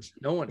afterwards.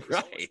 No one is.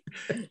 Right.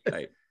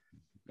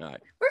 All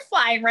right. We're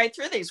flying right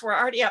through these. We're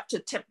already up to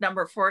tip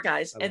number 4,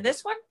 guys. And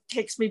this one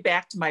takes me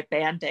back to my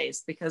band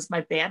days because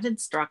my band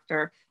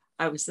instructor,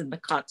 I was in the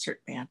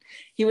concert band.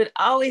 He would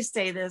always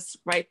say this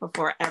right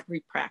before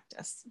every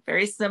practice.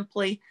 Very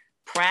simply,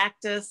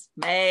 practice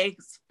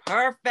makes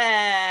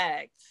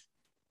perfect.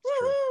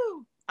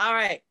 Woo-hoo! All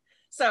right.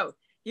 So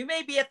you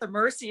may be at the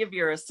mercy of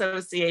your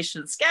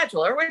association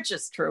scheduler, which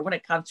is true when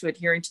it comes to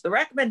adhering to the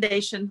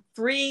recommendation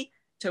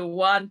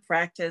 3-to-1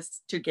 practice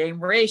to game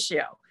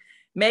ratio.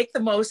 Make the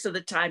most of the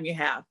time you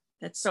have.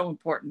 That's so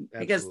important.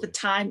 Absolutely. Because the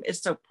time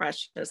is so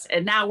precious.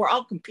 And now we're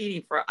all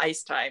competing for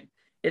ice time.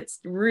 It's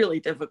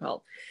really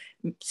difficult.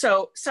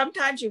 So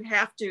sometimes you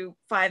have to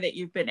find that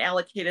you've been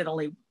allocated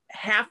only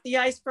half the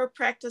ice for a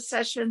practice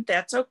session.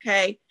 That's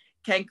okay.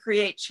 Can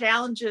create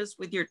challenges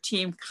with your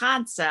team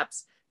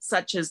concepts,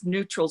 such as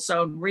neutral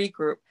zone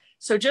regroup.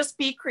 So just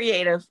be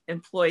creative,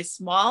 employ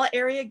small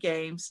area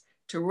games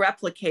to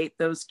replicate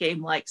those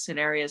game-like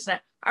scenarios. And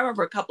I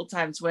remember a couple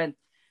times when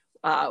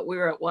we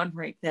were at one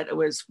rink that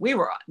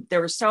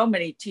there were so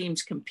many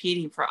teams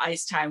competing for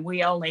ice time.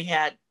 We only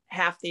had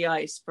half the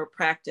ice for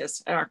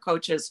practice, and our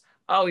coaches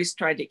always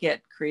tried to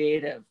get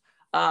creative.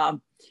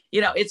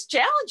 You know, it's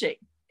challenging,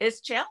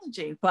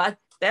 but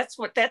that's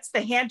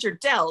the hand you're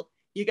dealt.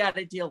 You got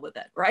to deal with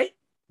it, right?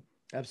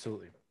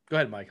 Absolutely. Go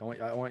ahead, Mike.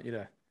 I want you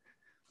to.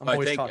 So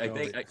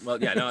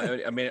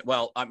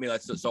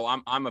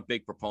I'm a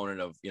big proponent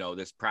of, you know,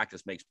 this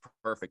practice makes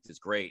perfect is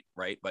great,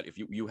 right? But if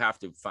you have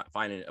to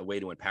find a way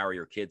to empower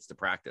your kids to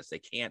practice,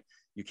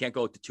 you can't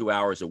go to 2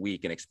 hours a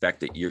week and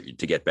expect it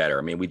to get better.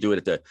 I mean, we do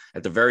it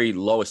at the very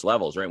lowest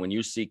levels, right? When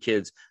you see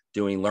kids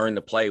doing learn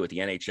to play with the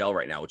NHL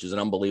right now, which is an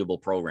unbelievable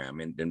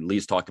program, and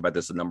Lee's talked about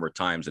this a number of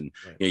times. And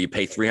you know, you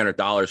pay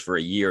 $300 for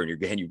a year, and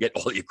you get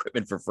all the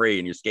equipment for free,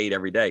 and you skate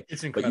every day.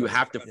 But you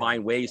have to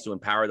find ways to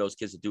empower those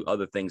kids to do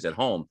other things at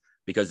home,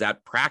 because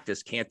that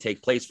practice can't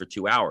take place for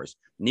 2 hours.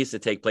 It needs to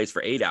take place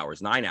for 8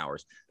 hours, 9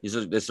 hours. This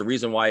is the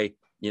reason why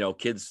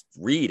kids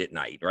read at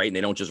night, right? And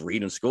they don't just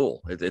read in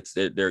school. It's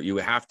there. You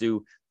have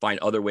to find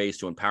other ways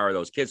to empower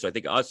those kids. So I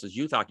think us as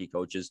youth hockey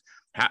coaches,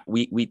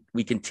 we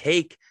can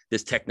take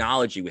this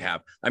technology we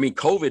have. I mean,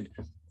 COVID,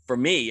 for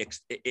me,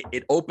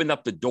 it opened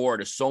up the door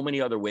to so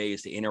many other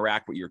ways to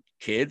interact with your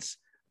kids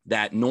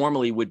that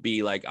normally would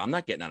be like, I'm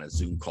not getting on a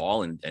Zoom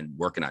call and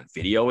working on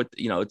video.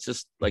 It's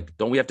just like,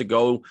 don't we have to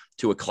go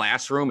to a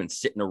classroom and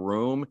sit in a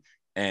room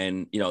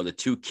and, the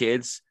two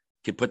kids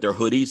could put their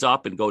hoodies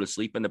up and go to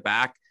sleep in the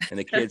back. And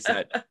the kids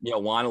that,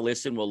 want to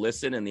listen will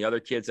listen. And the other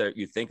kids that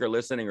you think are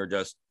listening are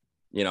just,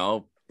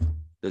 the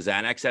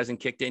Xanax hasn't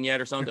kicked in yet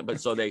or something. But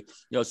so they,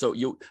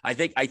 I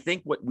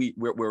think what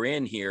we're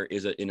in here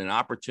is in an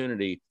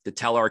opportunity to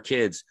tell our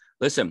kids,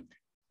 listen,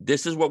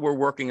 this is what we're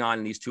working on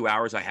in these 2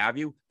 hours I have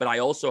you, but I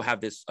also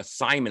have this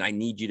assignment I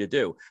need you to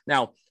do.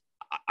 Now,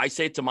 I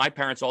say it to my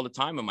parents all the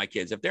time and my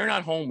kids, if they're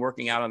not home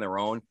working out on their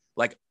own,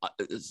 like,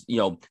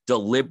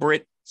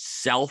 deliberate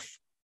self,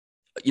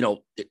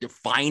 they're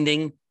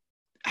finding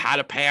how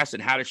to pass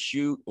and how to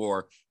shoot,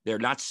 or they're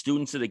not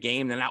students of the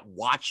game. They're not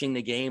watching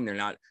the game. They're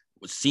not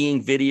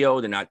seeing video.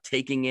 They're not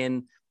taking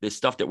in this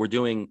stuff that we're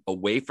doing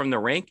away from the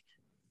rink.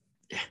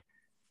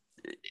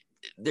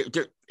 They're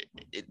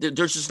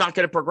just not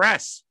going to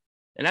progress.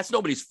 And that's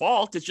nobody's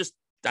fault. It's just,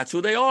 that's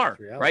who they are,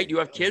 right? You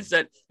have kids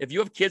if you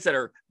have kids that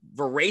are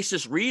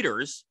voracious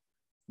readers,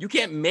 you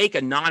can't make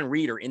a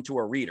non-reader into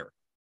a reader.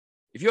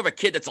 If you have a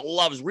kid that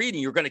loves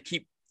reading, you're going to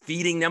keep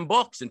feeding them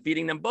books and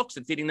feeding them books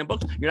and feeding them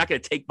books. You're not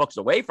going to take books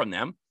away from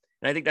them.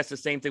 And I think that's the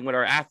same thing with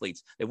our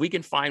athletes. If we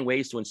can find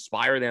ways to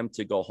inspire them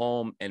to go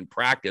home and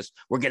practice,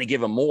 we're going to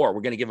give them more.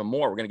 We're going to give them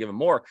more. We're going to give them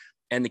more.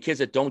 And the kids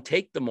that don't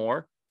take the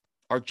more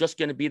are just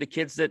going to be the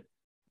kids that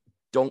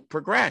don't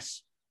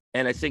progress.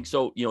 And I think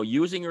so,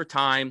 using your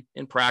time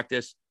in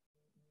practice,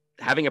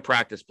 having a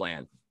practice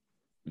plan,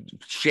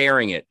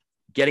 sharing it,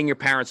 getting your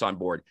parents on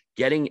board,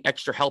 getting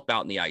extra help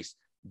out in the ice,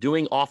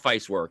 doing off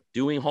ice work,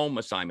 doing home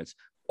assignments,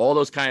 all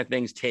those kind of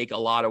things take a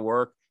lot of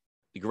work.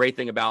 The great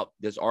thing about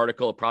this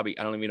article, probably,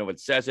 I don't even know if it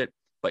says it,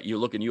 but you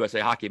look in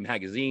USA Hockey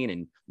Magazine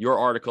and your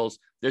articles,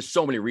 there's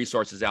so many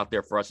resources out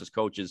there for us as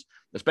coaches,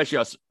 especially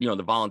us,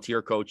 the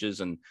volunteer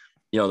coaches and,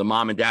 the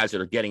mom and dads that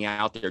are getting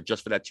out there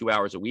just for that 2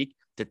 hours a week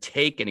to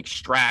take and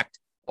extract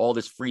all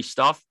this free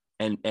stuff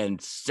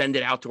and send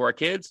it out to our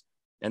kids.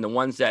 And the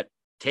ones that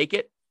take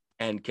it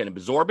and can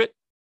absorb it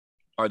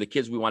are the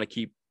kids we want to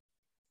keep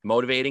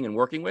motivating and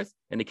working with.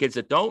 And the kids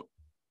that don't,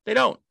 they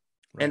don't.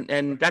 Right.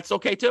 And that's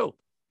okay too.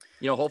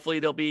 Hopefully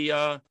they'll be,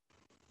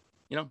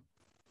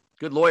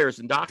 good lawyers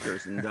and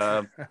doctors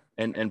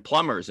and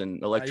plumbers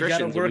and electricians.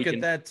 You got to work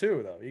at that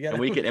too, though.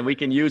 We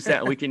can use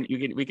that. We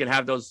can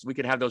have those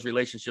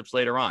relationships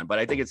later on. But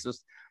I think it's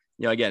just,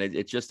 again,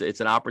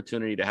 it's an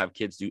opportunity to have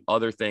kids do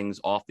other things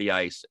off the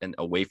ice and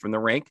away from the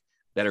rink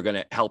that are going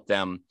to help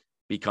them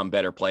become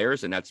better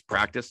players. And that's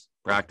practice.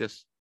 I'll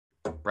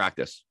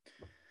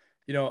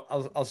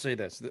say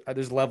this,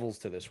 there's levels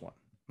to this one,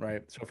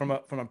 right? So from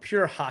a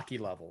pure hockey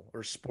level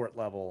or sport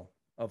level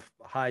of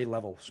high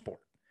level sport,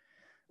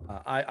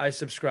 I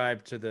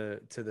subscribe to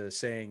the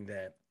saying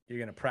that you're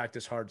going to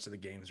practice hard so the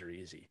games are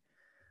easy.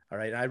 All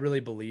right. And I really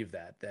believe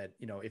that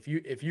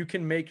if you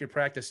can make your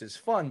practices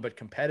fun, but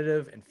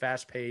competitive and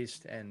fast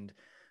paced and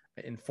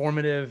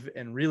informative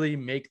and really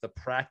make the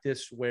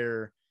practice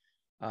where,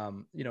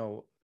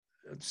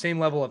 same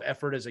level of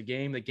effort as a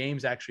game, the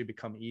games actually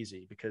become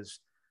easy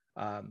because,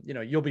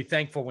 you'll be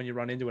thankful when you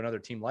run into another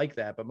team like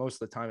that, but most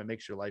of the time it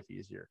makes your life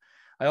easier.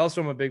 I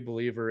also am a big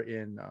believer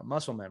in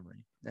muscle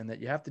memory and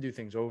that you have to do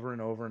things over and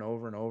over and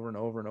over and over and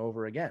over and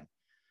over again.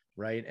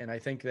 Right. And I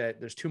think that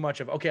there's too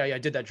much of, okay, I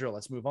did that drill,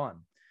 let's move on.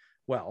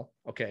 Well,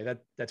 okay,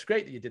 that's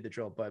great that you did the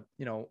drill, but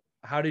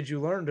how did you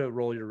learn to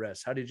roll your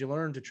wrist? How did you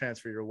learn to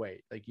transfer your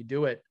weight? Like you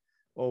do it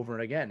over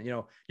and again.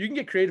 You can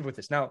get creative with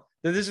this. Now,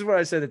 this is where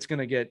I said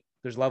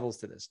there's levels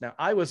to this. Now,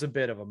 I was a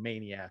bit of a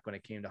maniac when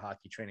it came to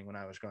hockey training when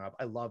I was growing up.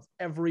 I loved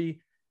every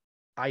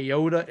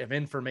iota of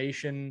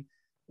information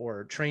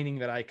or training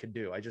that I could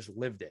do. I just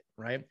lived it,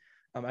 right?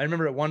 I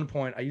remember at one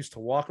point I used to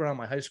walk around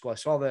my high school. I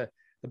saw the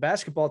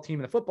basketball team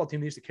and the football team,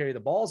 they used to carry the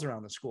balls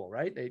around the school,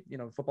 right? They,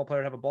 football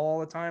player have a ball all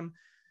the time.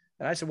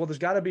 And I said, well, there's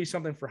got to be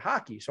something for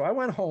hockey. So I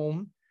went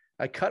home,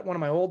 I cut one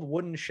of my old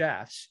wooden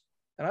shafts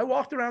and I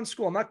walked around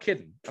school. I'm not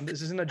kidding.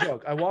 This isn't a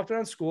joke. I walked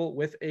around school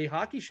with a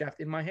hockey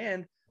shaft in my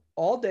hand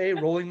all day,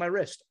 rolling my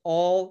wrist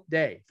all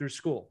day through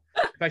school.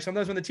 In fact,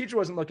 sometimes when the teacher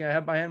wasn't looking, I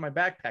had my hand in my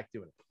backpack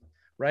doing it.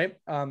 Right.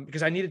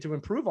 Because I needed to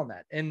improve on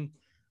that. And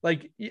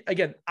like,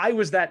 again, I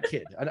was that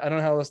kid. I don't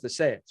know how else to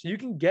say it. So you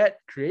can get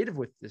creative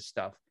with this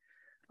stuff.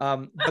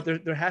 But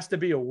there has to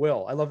be a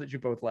will. I love that you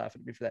both laugh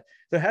at me for that.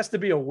 There has to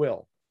be a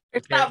will.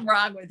 There's something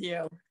wrong with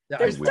you.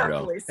 There's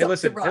definitely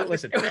something wrong.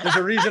 Listen, there's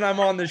a reason I'm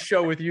on this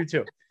show with you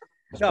too.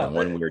 No,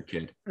 one weird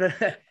kid.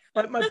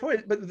 my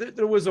point, but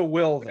there was a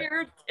will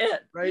there,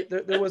 right?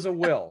 There was a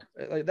will.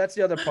 Like, that's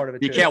the other part of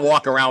it. You can't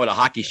walk around with a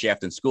hockey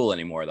shaft in school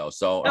anymore, though.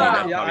 So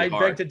I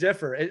beg to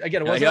differ.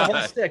 Again, it wasn't a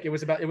whole stick. It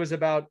was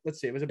about. Let's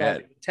see. It was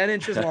about 10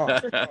 inches long.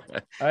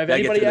 If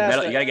anybody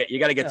asked, you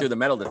got to get through the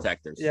metal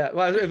detectors. Yeah.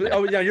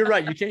 Well, yeah, you're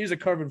right. You can't use a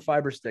carbon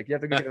fiber stick. You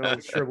have to get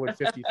a Sherwood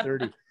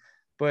 50-30.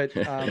 But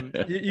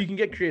you can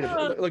get creative.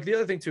 Look, the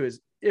other thing too is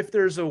if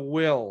there's a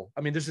will.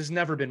 I mean, this has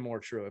never been more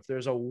true. If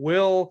there's a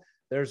will,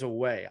 there's a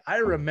way. I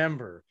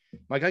remember,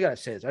 Mike. I gotta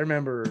say this. I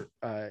remember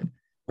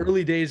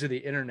early days of the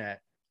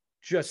internet.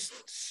 Just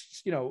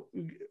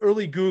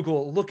early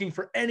Google looking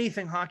for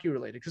anything hockey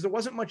related because there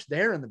wasn't much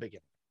there in the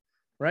beginning,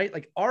 right?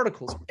 Like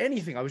articles,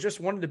 anything. I was just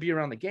wanting to be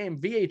around the game.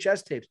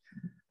 VHS tapes.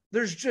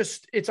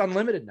 It's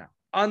unlimited now.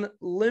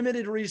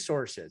 Unlimited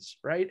resources,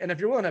 right? And if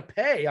you're willing to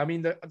pay, I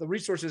mean, the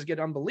resources get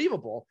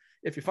unbelievable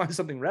if you find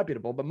something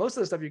reputable, but most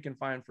of the stuff you can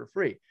find for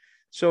free.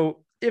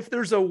 So if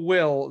there's a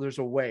will, there's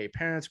a way.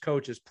 Parents,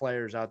 coaches,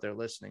 players out there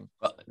listening,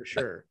 for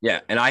sure.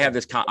 Yeah. And I have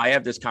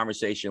this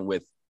conversation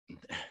with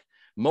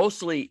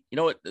mostly,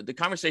 the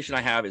conversation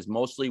I have is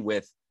mostly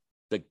with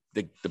the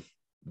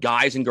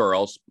guys and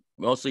girls,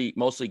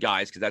 mostly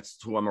guys, because that's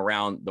who I'm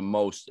around the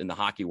most in the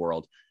hockey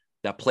world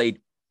that played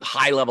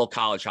high level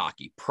college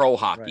hockey, pro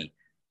hockey. Right.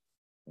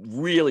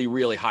 Really,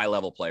 really high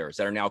level players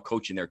that are now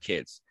coaching their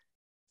kids.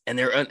 And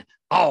they're,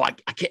 I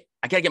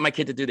gotta get my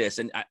kid to do this.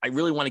 And I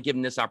really want to give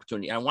him this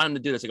opportunity. And I want him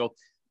to do this. I go,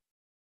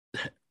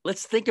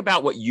 let's think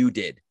about what you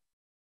did.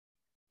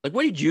 Like,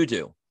 what did you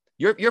do?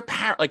 Your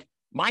parent, like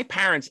my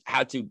parents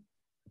had to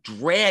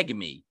drag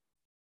me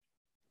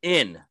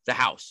in the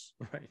house.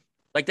 Right.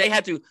 Like they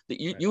had to,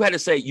 you had to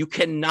say, you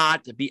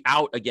cannot be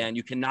out again.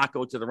 You cannot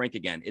go to the rink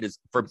again. It is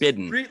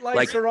forbidden. Street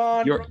lights are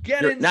on.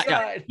 Get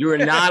inside. You are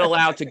not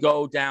allowed to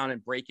go down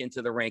and break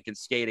into the rink and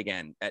skate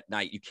again at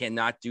night. You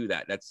cannot do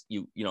that. That's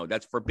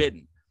that's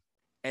forbidden.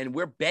 And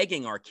we're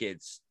begging our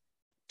kids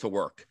to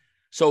work.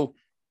 So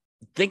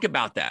think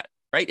about that,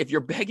 right? If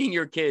you're begging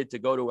your kid to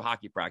go to a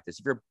hockey practice,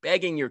 if you're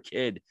begging your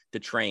kid to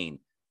train,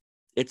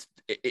 it's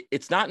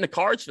not in the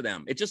cards for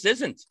them. It just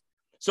isn't.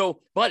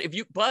 So, but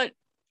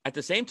at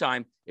the same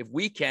time, if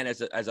we can,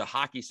 as a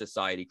hockey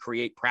society,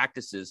 create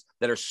practices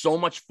that are so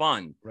much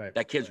fun, right,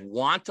 that kids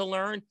want to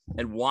learn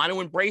and want to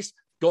embrace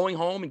going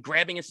home and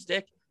grabbing a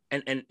stick,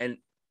 and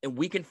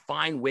we can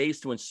find ways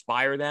to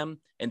inspire them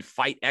and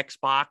fight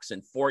Xbox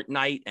and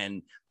Fortnite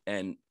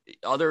and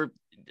other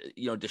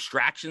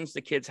distractions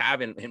the kids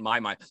have in my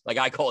mind. Like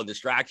I call it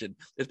distraction.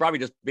 It's probably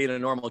just being a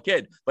normal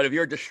kid. But if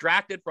you're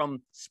distracted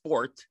from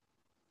sport,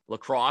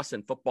 lacrosse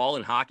and football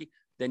and hockey,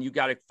 then you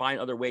got to find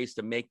other ways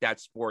to make that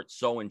sport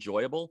so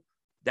enjoyable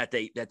that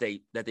they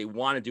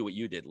want to do what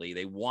you did, Lee.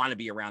 They want to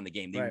be around the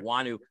game. They right.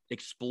 want to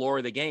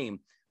explore the game.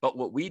 But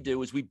what we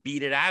do is we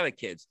beat it out of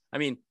kids. I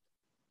mean,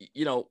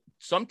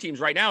 some teams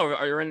right now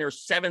are in their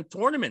 7th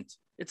tournament.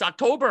 It's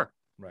October.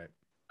 Right.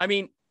 I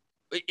mean,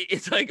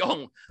 it's like,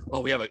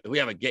 we have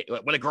a game.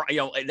 What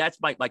a that's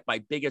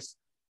my biggest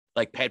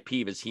pet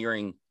peeve is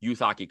hearing youth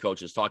hockey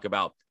coaches talk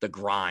about the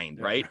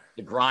grind, right?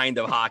 The grind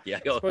of hockey.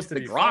 I go,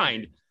 the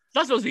grind. Fun. It's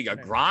not supposed to be a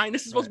grind.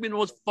 This is supposed to be the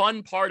most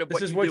fun part of what you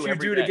do. This is what you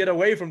do to get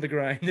away from the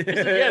grind.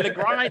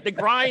 The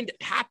grind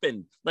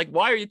happened. Like,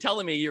 why are you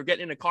telling me you're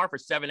getting in a car for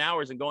 7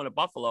 hours and going to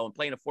Buffalo and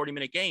playing a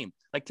 40-minute game?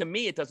 Like, to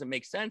me, it doesn't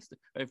make sense.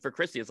 I mean, for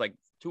Christy, it's like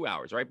 2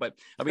 hours, right? But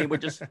I mean,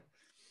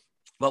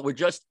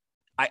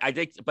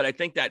 I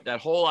think that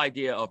whole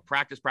idea of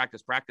practice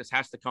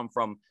has to come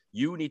from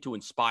you need to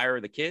inspire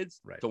the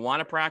kids to want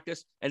to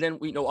practice. And then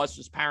us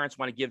as parents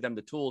want to give them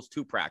the tools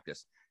to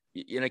practice.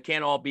 And it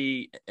can't all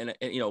be,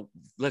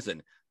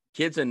 listen,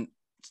 kids in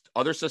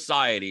other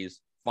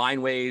societies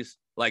find ways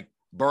like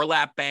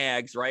burlap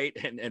bags, right?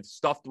 And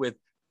stuffed with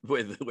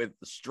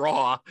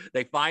straw.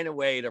 They find a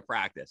way to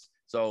practice.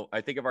 So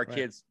I think if our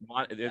kids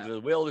want, there's a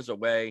will, there's a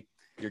way.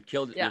 Your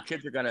kids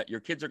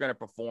are gonna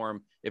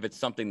perform if it's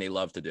something they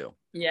love to do.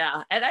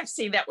 Yeah, and I've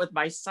seen that with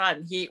my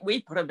son.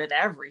 We put him in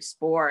every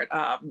sport,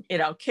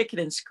 kicking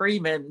and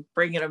screaming,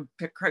 bringing him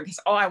to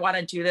I want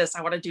to do this,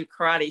 I want to do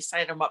karate.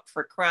 Sign him up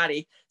for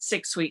karate.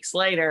 6 weeks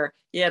later,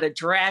 you had to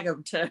drag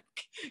him to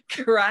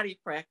karate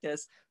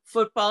practice.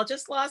 Football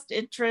just lost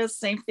interest.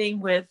 Same thing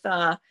with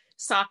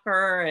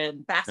soccer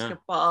and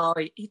basketball.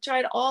 Yeah. He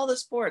tried all the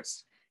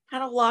sports,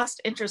 kind of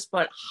lost interest,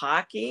 but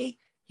hockey,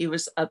 he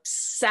was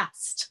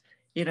obsessed.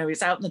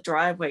 He's out in the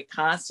driveway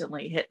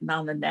constantly hitting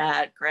on the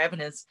net, grabbing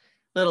his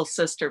little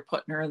sister,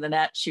 putting her in the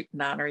net,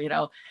 shooting on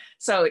her,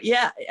 So,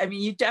 yeah, I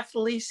mean, you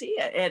definitely see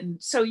it. And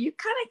so you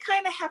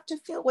kind of have to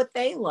feel what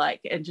they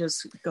like and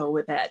just go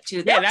with that,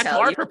 too. Yeah, that's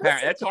hard for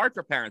parents. That's hard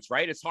for parents,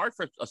 right? It's hard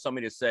for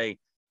somebody to say,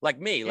 like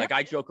me, like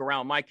I joke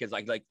around with my kids,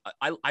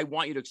 I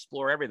want you to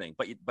explore everything,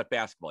 but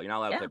basketball, you're not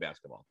allowed to play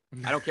basketball.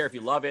 I don't care if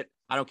you love it.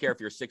 I don't care if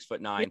you're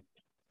 6'9".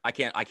 I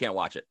can't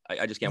watch it.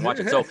 I just can't watch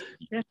it. So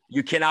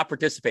you cannot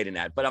participate in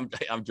that, but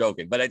I'm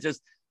joking. But I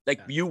just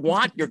you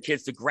want your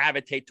kids to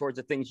gravitate towards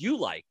the things you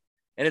like.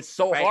 And it's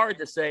so hard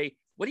to say,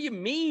 what do you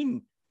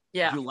mean?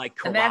 Yeah. You like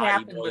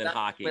karate more than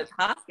hockey? With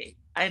hockey.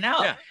 I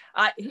know. Yeah.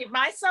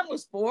 My son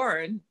was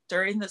born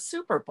during the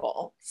Super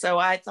Bowl, so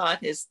I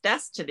thought his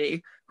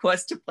destiny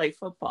was to play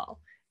football.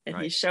 And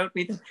he showed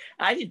me that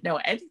I didn't know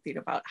anything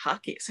about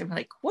hockey. So I'm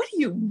like, what do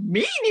you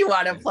mean you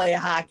want to play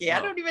hockey? I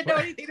don't even know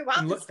anything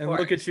about this sport. And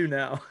look at you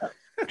now.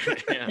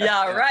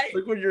 Yeah, right.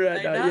 Look where you're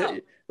at now. Yeah,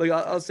 like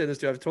I'll say this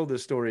too. I've told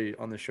this story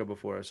on the show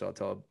before, so I'll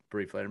tell it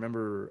briefly. I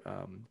remember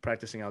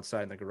practicing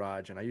outside in the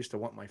garage, and I used to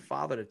want my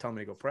father to tell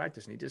me to go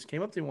practice. And he just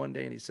came up to me one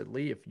day and he said,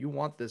 "Lee, if you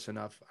want this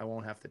enough, I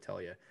won't have to tell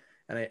you."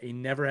 And he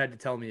never had to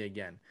tell me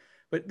again.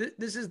 But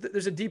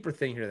there's a deeper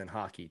thing here than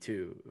hockey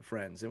too,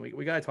 friends. And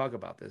we got to talk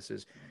about this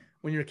is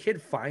when your kid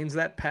finds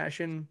that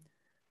passion,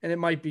 and it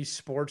might be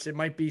sports, it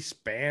might be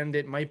band,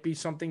 it might be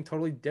something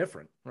totally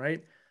different,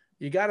 right?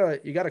 You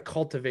gotta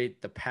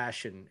cultivate the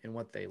passion in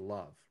what they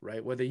love,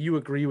 right? Whether you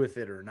agree with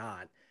it or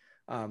not.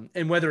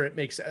 And whether it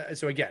makes,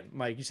 so again,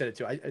 Mike, you said it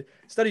too.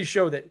 Studies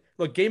show that,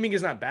 look, gaming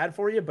is not bad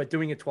for you, but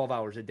doing it 12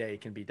 hours a day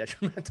can be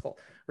detrimental,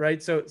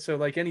 right? So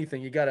like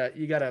anything, you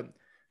gotta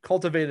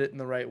cultivate it in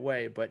the right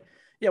way. But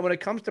yeah, when it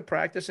comes to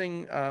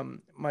practicing,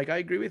 Mike, I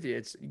agree with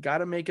you. You got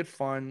to make it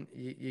fun.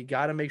 You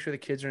got to make sure the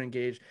kids are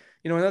engaged.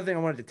 You know, another thing I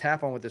wanted to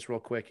tap on with this real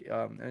quick.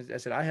 As I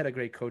said, I had a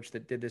great coach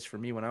that did this for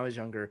me when I was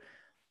younger.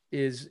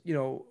 Is, you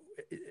know,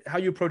 how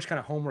you approach kind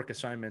of homework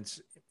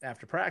assignments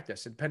after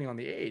practice, depending on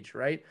the age,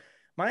 right?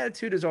 My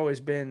attitude has always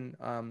been,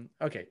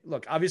 okay,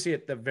 look, obviously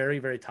at the very,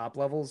 very top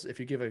levels, if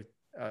you give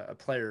a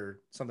player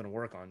something to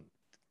work on,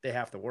 they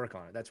have to work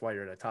on it. That's why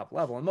you're at a top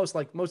level. And most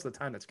of the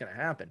time that's going to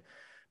happen.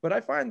 But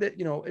I find that,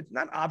 you know, it's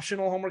not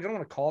optional homework. I don't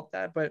want to call it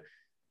that, but,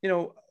 you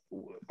know,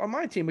 on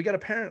my team, we got a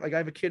parent, like I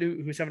have a kid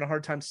who's having a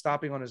hard time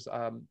stopping on his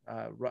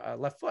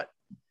left foot.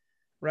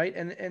 Right.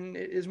 And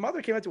his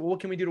mother came out to, well, what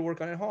can we do to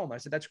work on it at home? I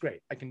said, that's great.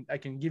 I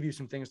can give you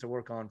some things to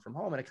work on from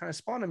home. And it kind of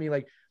spawned on me,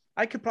 like,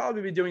 I could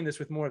probably be doing this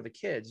with more of the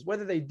kids,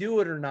 whether they do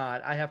it or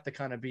not. I have to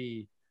kind of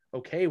be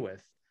okay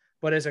with,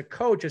 but as a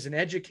coach, as an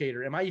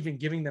educator, am I even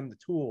giving them the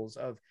tools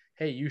of,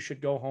 hey, you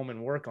should go home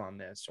and work on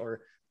this,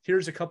 or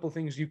here's a couple of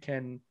things you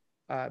can,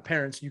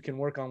 parents, you can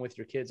work on with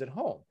your kids at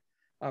home.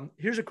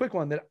 Here's a quick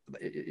one that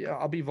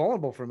I'll be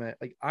vulnerable for a minute.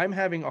 Like, I'm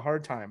having a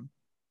hard time.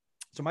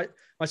 So my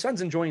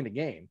son's enjoying the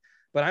game,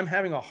 but I'm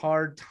having a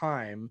hard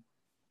time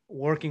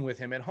working with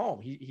him at home.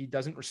 He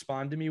doesn't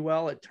respond to me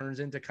well. It turns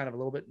into kind of a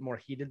little bit more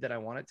heated than I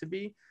want it to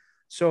be.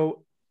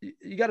 So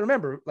you got to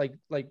remember, like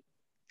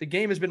the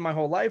game has been my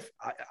whole life.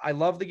 I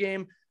love the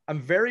game.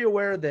 I'm very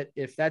aware that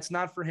if that's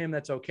not for him,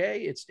 that's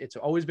okay. It's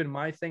always been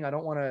my thing. I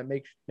don't want to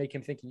make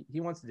him think he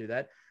wants to do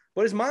that.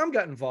 But his mom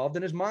got involved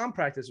and his mom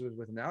practices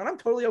with him now. And I'm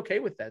totally okay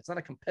with that. It's not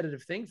a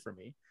competitive thing for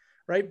me.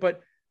 Right.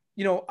 But,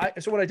 you know,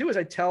 so what I do is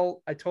I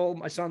told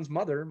my son's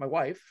mother, my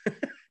wife,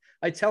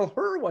 I tell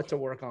her what to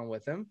work on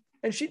with him,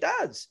 and she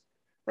does,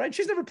 right?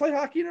 She's never played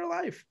hockey in her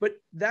life, but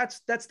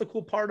that's the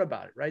cool part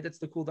about it, right? That's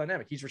the cool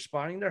dynamic. He's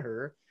responding to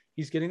her.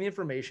 He's getting the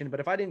information, but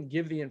if I didn't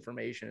give the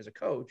information as a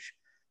coach,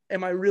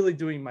 am I really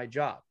doing my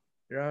job?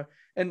 You know?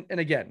 And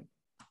again,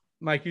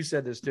 Mike, you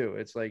said this too.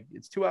 It's like,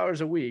 it's 2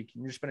 hours a week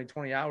and you're spending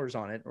 20 hours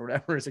on it or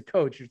whatever. As a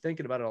coach, you're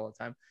thinking about it all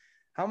the time.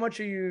 How much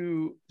are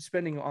you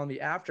spending on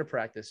the after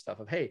practice stuff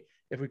of, hey,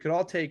 if we could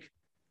all take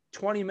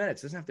 20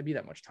 minutes, doesn't have to be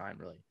that much time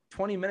really,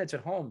 20 minutes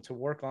at home to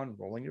work on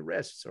rolling your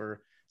wrists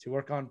or to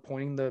work on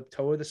pointing the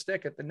toe of the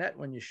stick at the net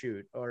when you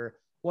shoot or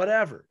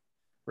whatever,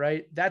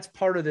 right? That's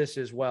part of this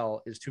as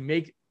well, is to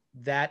make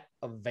that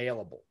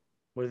available,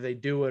 whether they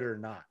do it or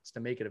not, is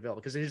to make it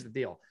available. Because here's the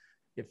deal.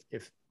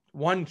 If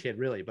one kid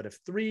really, but if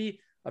 3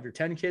 of your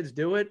 10 kids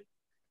do it,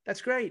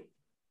 that's great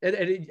at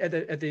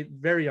the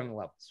very young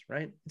levels,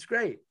 right? It's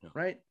great,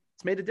 right?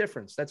 It's made a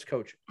difference. That's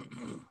coaching.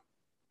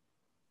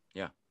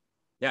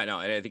 Yeah,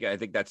 no, and I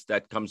think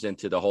that comes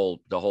into the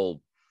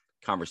whole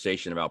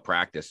conversation about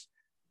practice.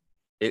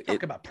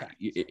 Talk about practice.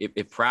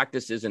 If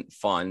practice isn't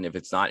fun, if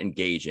it's not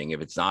engaging, if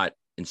it's not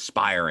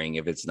inspiring,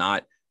 if it's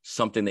not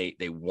something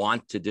they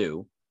want to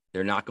do,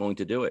 they're not going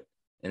to do it.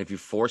 And if you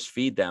force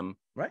feed them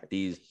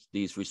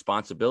these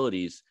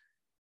responsibilities,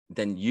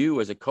 then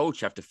you as a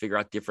coach have to figure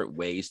out different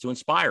ways to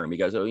inspire them,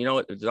 because, you know,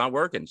 it's not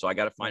working. So I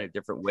got to find a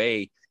different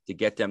way to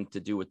get them to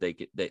do what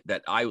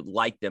that I would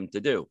like them to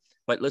do.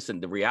 But listen,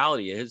 the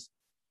reality is,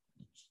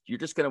 you're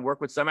just going to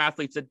work with some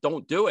athletes that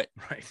don't do it.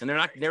 Right. And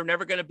they're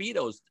never going to be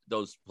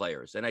those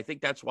players. And I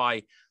think that's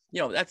why,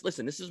 you know,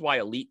 this is why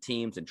elite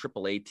teams and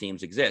AAA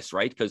teams exist,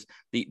 right? Because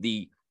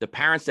the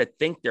parents that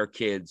think their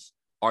kids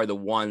are the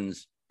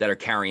ones that are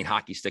carrying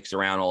hockey sticks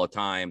around all the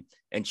time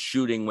and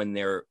shooting when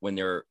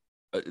they're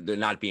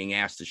not being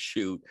asked to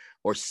shoot,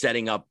 or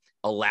setting up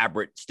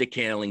elaborate stick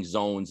handling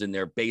zones in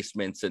their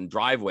basements and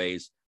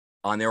driveways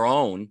on their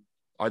own,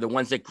 are the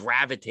ones that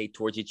gravitate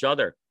towards each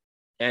other.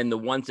 And the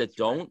ones that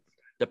don't,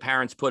 the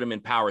parents put them in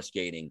power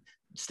skating,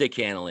 stick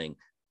handling,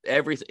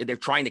 everything. They're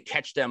trying to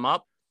catch them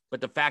up. But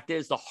the fact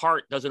is, the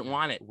heart doesn't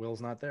want it. The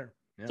will's not there.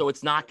 Yeah. So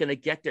it's not going to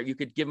get there. You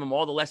could give them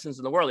all the lessons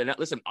in the world. And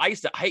listen, I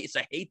used to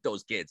hate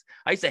those kids.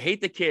 I used to hate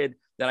the kid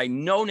that I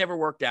know never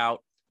worked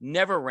out,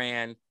 never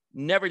ran,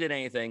 never did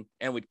anything,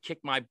 and would kick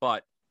my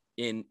butt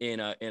in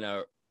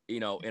a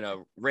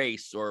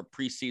race or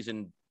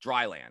preseason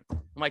dry land. I'm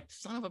like,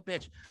 son of a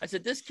bitch. I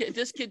said, this kid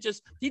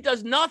just, he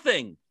does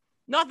nothing,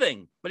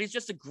 but he's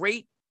just a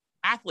great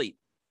athlete.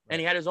 And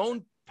he had his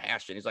own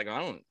passion. He's like, I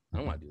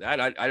don't want to do that.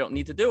 I don't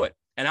need to do it.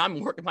 And I'm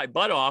working my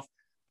butt off,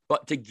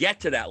 but to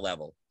get to that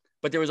level.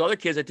 But there was other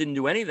kids that didn't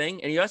do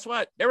anything. And guess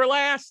what? They were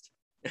last.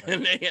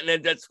 And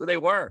that's who they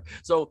were.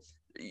 So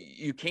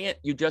you can't,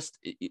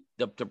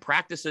 the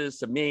practices,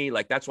 to me,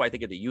 like, that's why I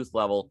think at the youth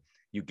level,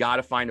 you got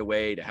to find a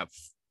way to have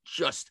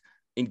just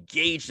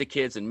engage the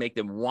kids and make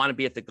them want to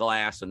be at the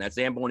glass. And that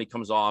Zamboni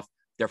comes off,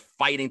 they're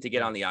fighting to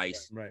get on the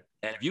ice. Right.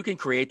 And if you can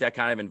create that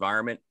kind of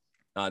environment,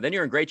 then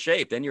you're in great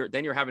shape. Then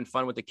you're having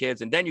fun with the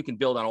kids, and then you can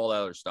build on all the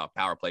other stuff,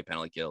 power play,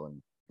 penalty kill,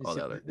 and all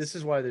the other. This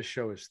is why this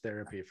show is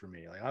therapy for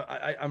me. Like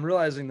I'm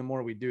realizing the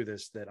more we do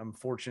this, that I'm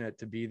fortunate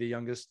to be the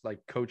youngest, like,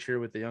 coach here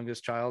with the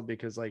youngest child,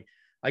 because, like,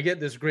 I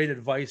get this great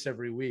advice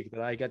every week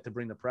that I get to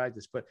bring to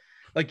practice. But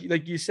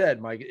like you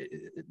said, Mike,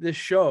 this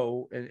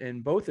show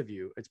and both of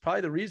you, it's probably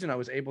the reason I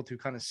was able to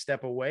kind of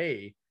step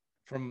away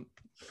from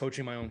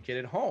coaching my own kid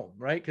at home.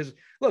 Right. Because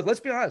look, let's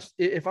be honest.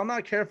 If I'm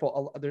not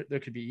careful, there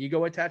could be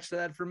ego attached to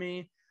that for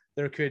me.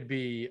 There could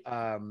be,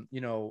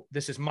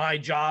 this is my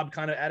job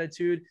kind of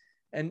attitude.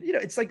 And,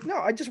 it's like, no,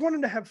 I just want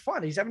him to have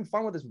fun. He's having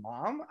fun with his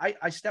mom.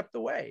 I stepped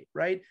away.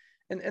 Right.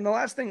 And the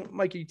last thing,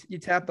 Mike, you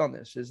tapped on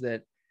this, is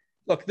that,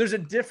 look, there's a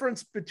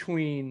difference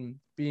between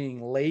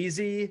being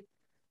lazy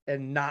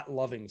and not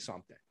loving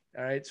something.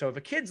 All right. So if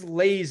a kid's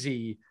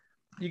lazy,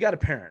 you got a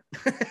parent,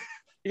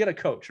 you got a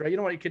coach, right? You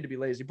don't want your kid to be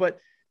lazy. But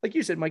like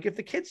you said, Mike, if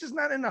the kid's just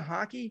not into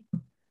hockey,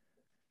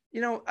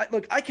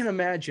 I can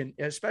imagine,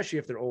 especially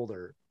if they're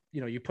older,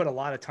 you put a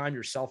lot of time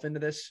yourself into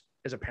this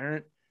as a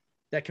parent,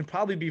 that can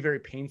probably be very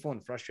painful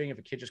and frustrating if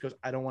a kid just goes,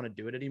 I don't want to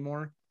do it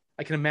anymore.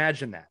 I can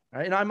imagine that.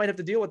 Right. And I might have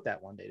to deal with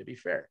that one day, to be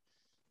fair.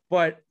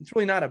 But it's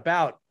really not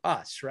about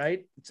us,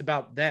 right? It's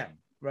about them,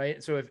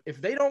 right? So if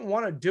they don't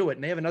want to do it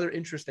and they have another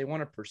interest they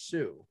want to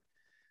pursue,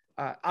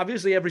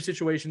 obviously every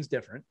situation is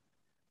different,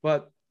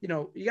 but,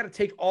 you got to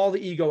take all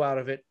the ego out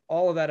of it,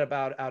 all of that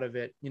out of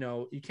it.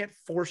 You can't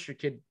force your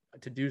kid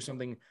to do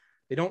something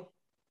they don't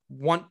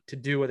want to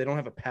do or they don't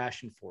have a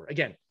passion for.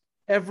 Again,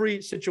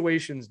 every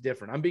situation is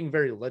different. I'm being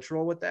very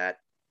literal with that,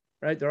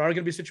 right? There are going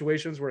to be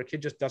situations where a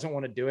kid just doesn't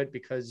want to do it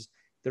because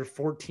they're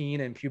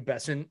 14 and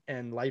pubescent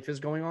and life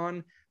is going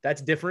on.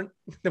 That's different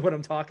than what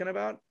I'm talking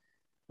about.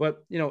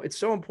 But, it's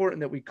so important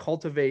that we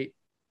cultivate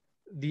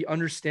the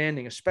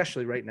understanding,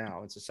 especially right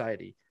now in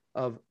society,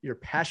 of you're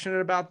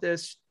passionate about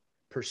this,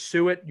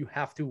 pursue it. You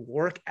have to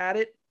work at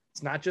it.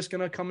 It's not just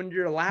going to come into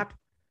your lap,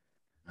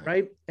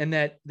 right? And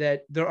that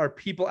there are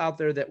people out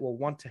there that will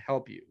want to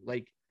help you,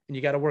 and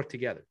you got to work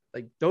together.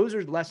 Like, those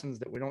are lessons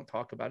that we don't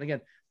talk about.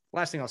 Again,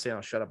 last thing I'll say, and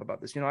I'll shut up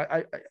about this.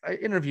 I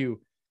interview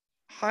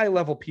high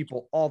level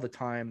people all the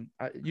time.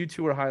 You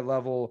two are high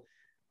level.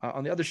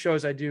 On the other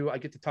shows I do, I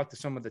get to talk to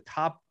some of the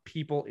top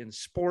people in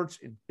sports,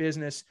 in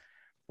business.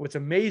 What's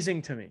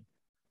amazing to me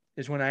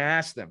is when I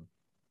ask them,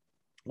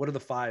 what are the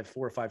 4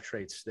 or 5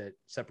 traits that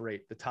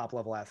separate the top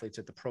level athletes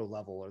at the pro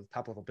level or the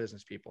top level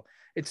business people?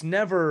 It's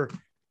never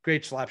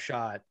great slap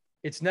shot.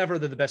 It's never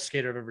they're the best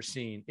skater I've ever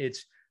seen.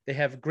 It's they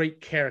have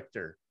great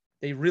character.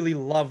 They really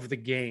love the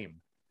game,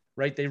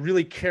 right? They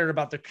really care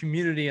about their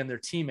community and their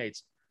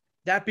teammates.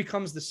 That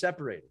becomes the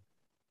separator,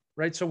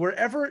 right? So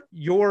wherever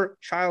your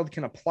child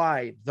can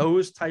apply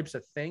those types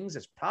of things,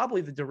 it's probably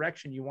the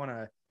direction you want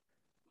to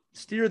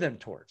steer them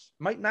towards.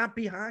 Might not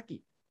be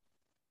hockey.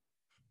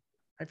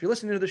 If you're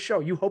listening to the show,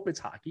 you hope it's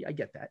hockey. I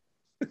get that.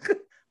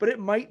 But it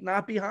might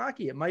not be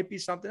hockey. It might be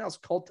something else.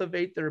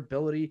 Cultivate their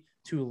ability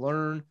to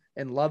learn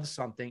and love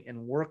something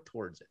and work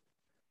towards it.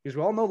 Because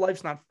we all know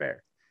life's not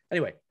fair.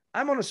 Anyway,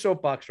 I'm on a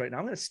soapbox right now.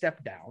 I'm going to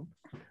step down.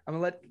 I'm going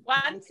to let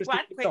one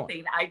quick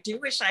thing. I do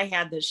wish I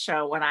had this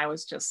show when I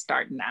was just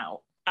starting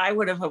out. I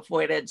would have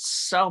avoided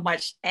so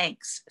much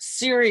angst.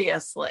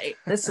 Seriously,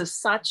 this is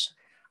such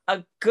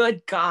a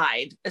good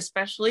guide,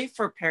 especially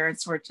for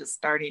parents who are just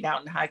starting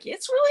out in hockey.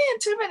 It's really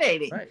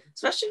intimidating, right?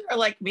 Especially if you're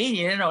like me,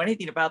 you didn't know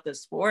anything about the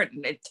sport,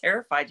 and it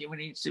terrified you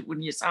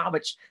when you saw how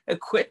much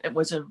equipment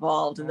was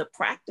involved in the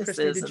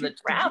practices and the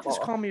travel. Did you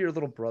just call me your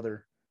little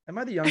brother? Am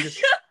I the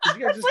youngest? Did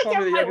you guys just call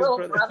me the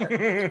youngest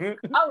brother?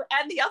 Oh,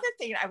 and the other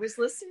thing, I was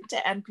listening to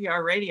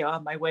NPR radio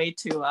on my way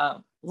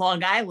to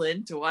Long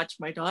Island to watch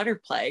my daughter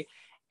play.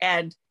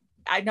 And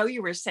I know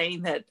you were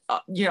saying that,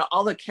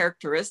 all the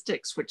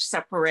characteristics which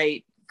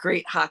separate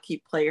great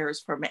hockey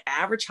players from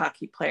average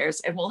hockey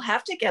players. And we'll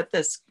have to get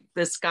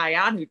this guy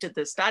on who did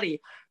the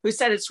study, who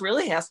said it's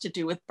really has to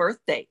do with birth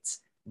dates.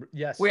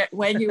 Yes.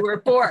 When you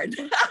were born.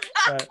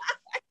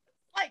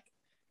 Like,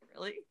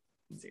 really?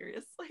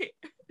 Seriously?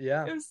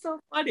 Yeah. It was so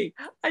funny.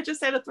 I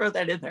just had to throw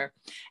that in there.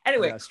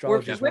 Anyway, yeah,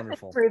 astrology is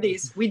wonderful. Through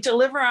these. We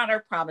deliver on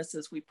our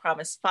promises. We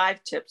promised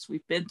 5 tips.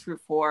 We've been through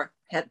 4,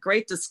 had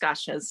great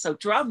discussions. So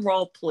drum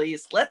roll,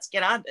 please. Let's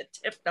get on to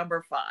tip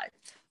number 5.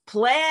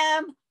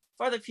 Plan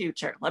for the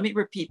future. Let me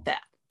repeat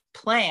that.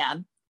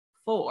 Plan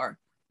for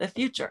the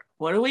future.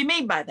 What do we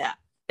mean by that?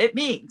 It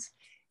means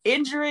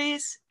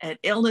injuries and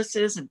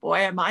illnesses, and boy,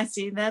 am I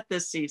seeing that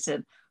this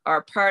season,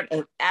 are part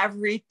of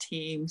every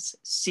team's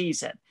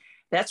season.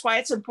 That's why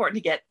it's important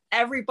to get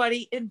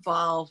everybody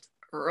involved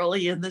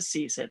early in the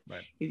season.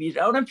 Right. If you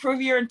don't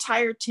improve your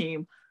entire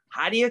team,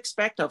 how do you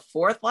expect a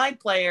fourth line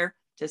player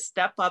to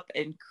step up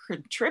and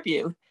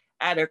contribute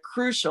at a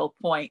crucial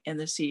point in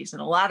the season?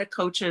 A lot of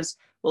coaches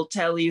will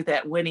tell you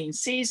that winning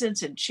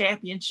seasons and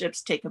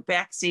championships take a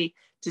backseat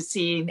to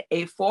seeing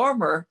a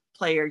former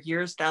player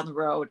years down the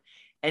road.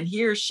 And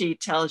he or she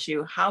tells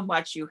you how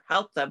much you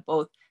help them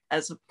both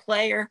as a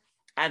player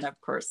and a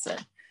person.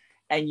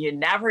 And you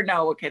never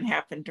know what can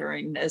happen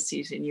during the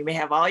season. You may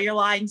have all your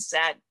lines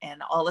set,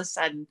 and all of a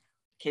sudden,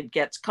 kid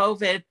gets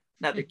COVID,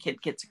 another kid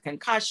gets a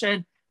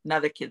concussion,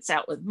 another kid's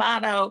out with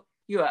mono.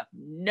 You have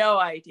no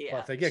idea.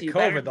 Well, if they get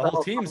COVID, the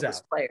whole team's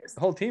out. Players.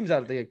 The whole team's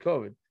out if they get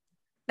COVID.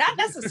 Not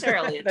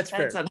necessarily. It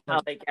depends on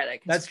how they get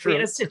it. That's true. We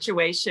had a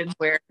situation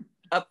where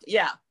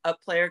a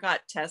player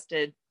got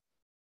tested.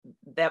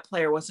 That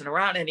player wasn't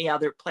around any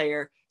other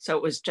player, so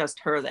it was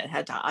just her that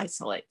had to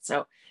isolate.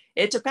 So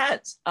it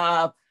depends.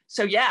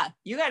 So yeah,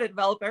 you got to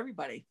develop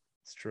everybody.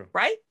 It's true,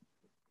 right?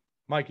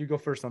 Mike, you go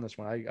first on this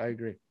one. I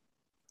agree.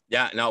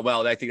 Yeah, no,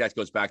 well, I think that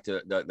goes back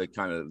to the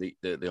kind of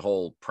the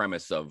whole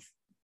premise of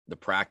the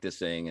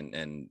practicing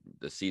and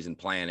the season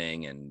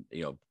planning and,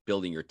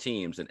 building your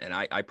teams. And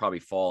I probably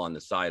fall on the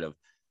side of,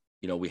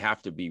 we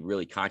have to be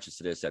really conscious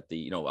of this at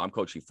the, I'm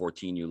coaching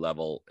 14U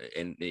level,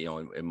 and,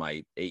 and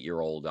my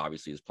 8-year-old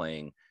obviously is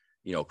playing,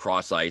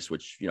 cross ice,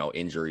 which,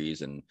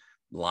 injuries and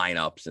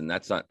lineups, and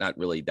that's not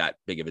really that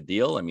big of a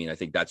deal. I mean, I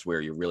think that's where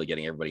you're really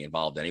getting everybody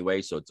involved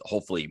anyway. So it's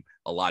hopefully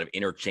a lot of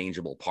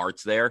interchangeable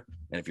parts there.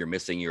 And if you're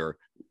missing your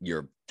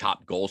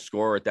top goal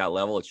scorer at that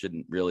level, it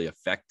shouldn't really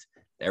affect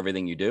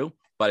everything you do.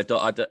 But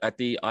at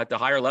the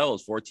higher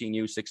levels,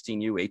 14U,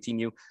 16U,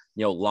 18U,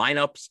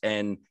 lineups,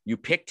 and you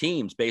pick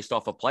teams based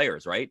off of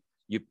players, right?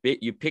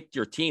 You picked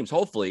your teams.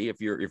 Hopefully, if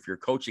you're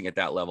coaching at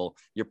that level,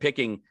 you're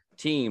picking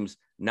teams,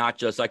 not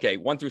just okay,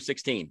 1 through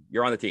 16,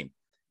 you're on the team.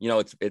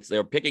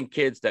 They're picking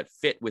kids that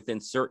fit within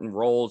certain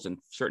roles and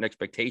certain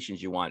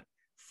expectations you want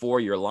for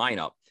your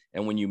lineup.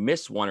 And when you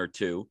miss one or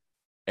two,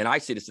 and I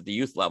see this at the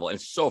youth level, and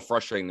it's so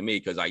frustrating to me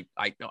because I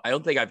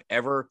don't think I've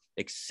ever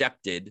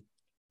accepted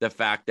the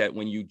fact that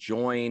when you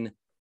join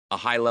a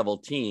high level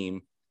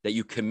team, that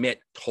you commit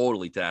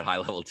totally to that high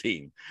level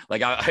team.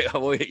 Like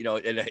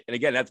and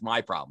again, that's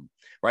my problem,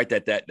 right?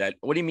 That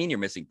what do you mean you're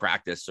missing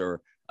practice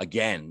or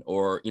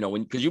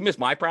because you miss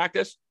my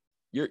practice,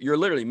 you're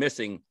literally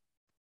missing.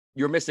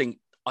 You're missing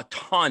a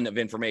ton of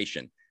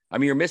information. I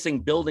mean, you're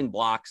missing building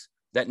blocks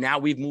that now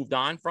we've moved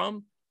on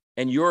from,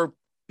 and you're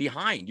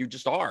behind. You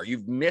just are.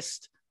 You've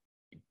missed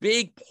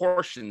big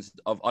portions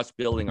of us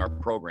building our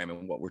program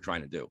and what we're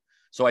trying to do.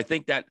 So I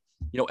think that,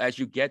 as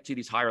you get to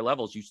these higher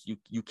levels,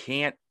 you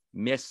can't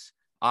miss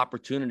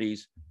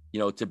opportunities,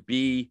 to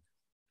be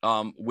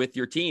with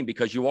your team,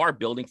 because you are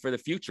building for the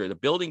future. The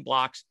building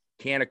blocks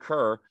can't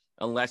occur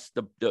unless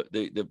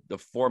the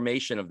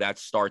formation of that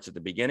starts at the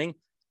beginning.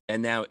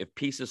 And now if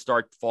pieces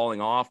start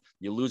falling off,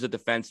 you lose a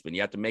defenseman.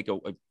 You have to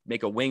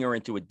make a winger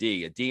into a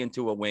D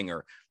into a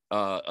winger,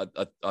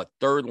 a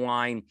third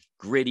line,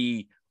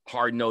 gritty,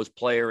 hard-nosed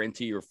player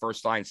into your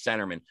first line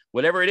centerman.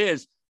 Whatever it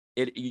is,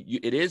 it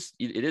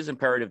is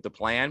imperative to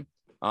plan.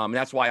 And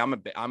that's why I'm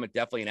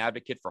definitely an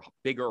advocate for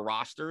bigger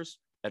rosters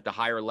at the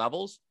higher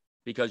levels,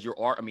 because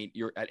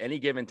you're at any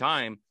given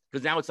time,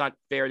 because now it's not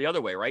fair the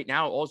other way, right?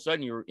 Now, all of a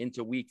sudden you're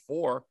into week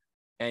 4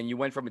 and you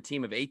went from a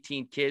team of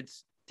 18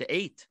 kids to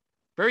 8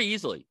 very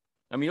easily.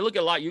 I mean, you look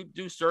at you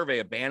do survey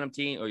a Bantam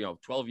team or,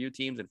 12U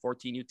teams and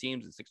 14U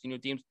teams and 16U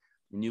teams.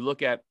 When you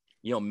look at,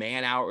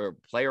 man hour or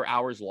player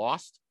hours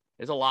lost,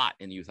 there's a lot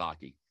in youth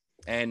hockey.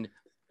 And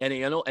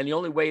the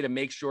only way to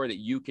make sure that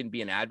you can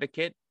be an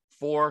advocate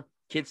for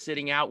kids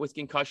sitting out with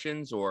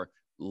concussions or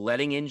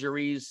letting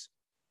injuries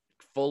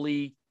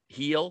fully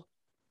heal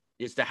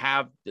is to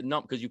have the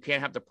number, because you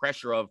can't have the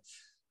pressure of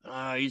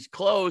he's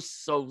close,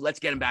 so let's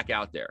get him back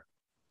out there.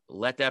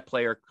 Let that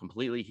player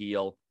completely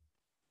heal.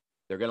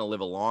 They're going to live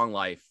a long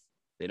life.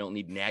 They don't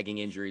need nagging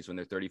injuries when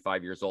they're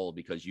 35 years old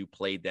because you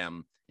played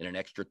them in an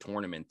extra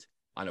tournament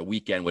on a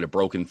weekend with a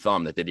broken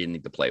thumb that they didn't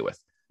need to play with.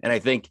 And I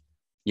think,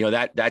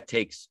 that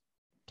takes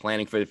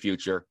planning for the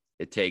future.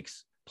 It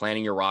takes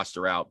planning your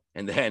roster out.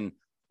 And then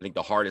I think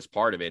the hardest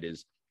part of it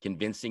is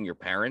convincing your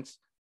parents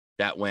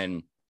that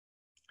when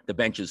the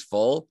bench is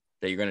full,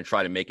 that you're going to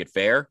try to make it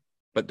fair.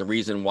 But the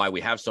reason why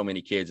we have so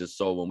many kids is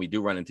so when we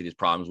do run into these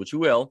problems, which we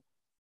will,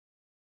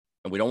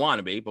 and we don't want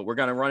to be, but we're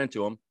going to run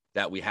into them,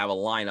 that we have a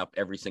lineup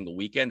every single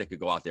weekend that could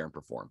go out there and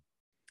perform.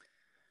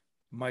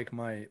 Mike,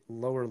 my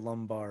lower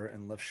lumbar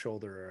and left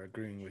shoulder are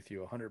agreeing with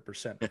you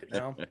 100% right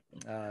now.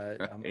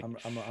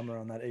 I'm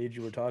around that age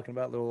you were talking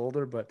about, a little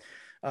older, but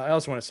I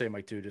also want to say,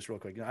 Mike, too, just real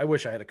quick, I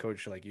wish I had a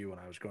coach like you when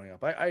I was growing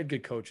up. I had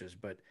good coaches,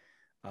 but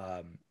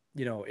I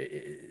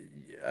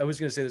was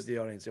going to say this to the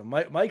audience.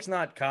 Mike's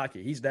not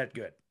cocky. He's that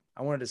good.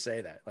 I wanted to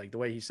say that, like the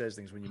way he says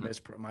things when you miss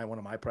one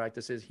of my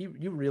practices,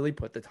 you really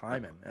put the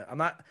time in.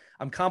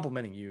 I'm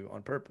complimenting you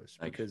on purpose.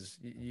 Thanks. Because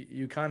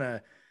you kind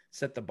of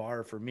set the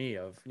bar for me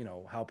of,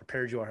 how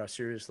prepared you are, how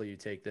seriously you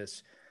take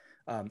this.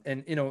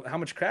 And how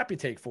much crap you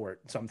take for it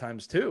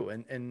sometimes too.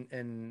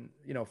 And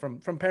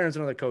from parents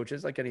and other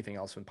coaches, like anything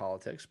else in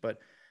politics, but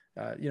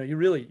you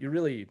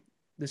really,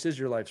 this is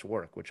your life's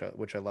work, which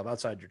I love,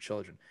 outside your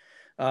children.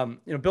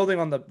 Building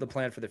on the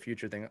plan for the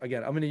future thing.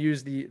 Again, I'm going to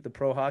use the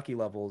pro hockey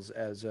levels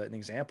as an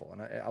example.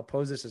 And I'll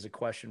pose this as a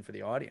question for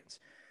the audience.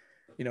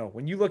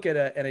 When you look at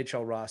an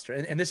NHL roster,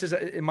 and this is,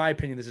 in my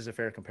opinion, this is a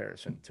fair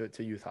comparison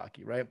to youth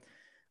hockey, right?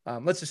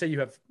 Let's just say you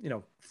have,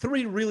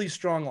 3 really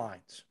strong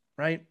lines,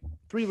 right?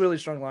 3 really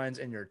strong lines,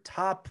 and your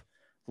top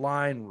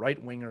line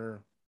right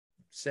winger,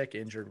 sick,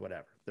 injured,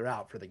 whatever, they're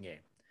out for the game.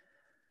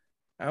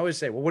 I always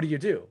say, well, what do you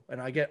do? And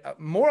I get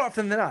more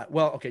often than not,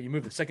 well, okay, you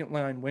move the second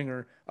line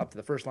winger up to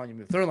the first line, you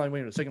move third line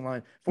winger to the second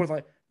line, fourth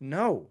line.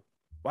 No.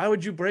 Why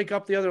would you break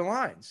up the other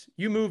lines?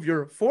 You move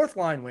your fourth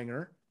line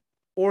winger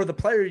or the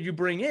player you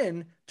bring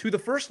in to the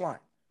first line.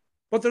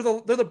 But they're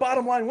the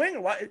bottom line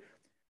winger. Why?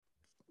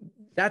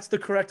 That's the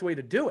correct way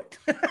to do it.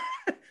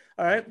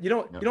 All right. You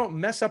don't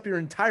mess up your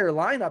entire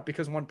lineup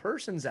because one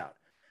person's out.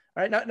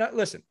 All right. Now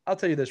listen, I'll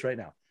tell you this right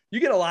now.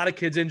 You get a lot of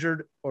kids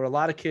injured or a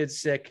lot of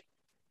kids sick.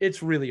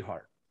 It's really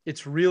hard.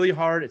 It's really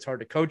hard. It's hard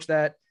to coach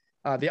that.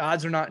 The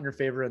odds are not in your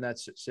favor in that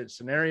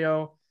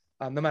scenario,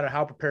 no matter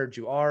how prepared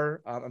you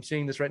are. I'm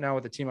seeing this right now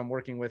with the team I'm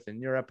working with in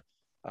Europe.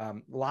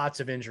 Lots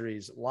of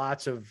injuries,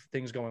 lots of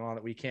things going on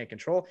that we can't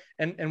control,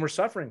 and we're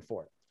suffering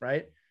for it,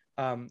 right?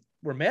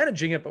 We're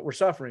managing it, but we're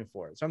suffering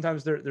for it.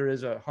 Sometimes there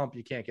is a hump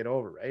you can't get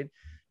over, right?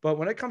 But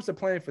when it comes to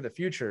planning for the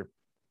future,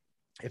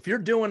 if you're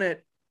doing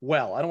it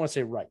well, I don't want to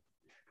say right.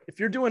 If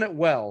you're doing it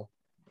well,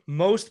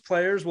 most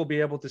players will be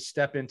able to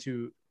step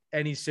into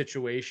any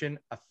situation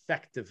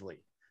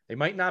effectively. They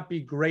might not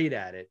be great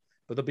at it,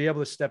 but they'll be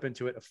able to step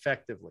into it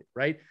effectively,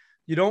 right?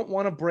 You don't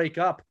want to break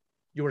up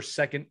your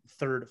second,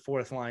 third,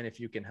 fourth line if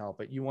you can help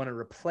it. You want to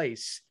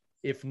replace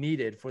if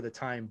needed for the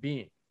time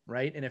being,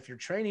 right? And if you're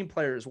training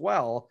players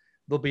well,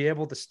 they'll be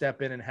able to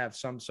step in and have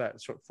some sort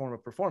of form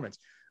of performance.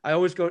 I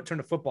always turn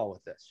to football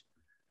with this,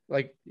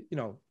 like,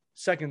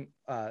 second,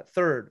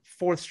 third,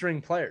 fourth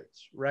string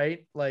players,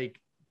 right? Like,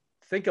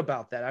 think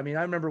about that. I mean,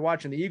 I remember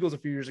watching the Eagles a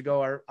few years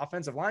ago. Our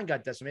offensive line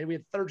got decimated. We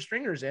had third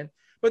stringers in,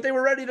 but they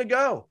were ready to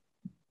go.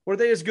 Were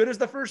they as good as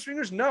the first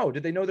stringers? No.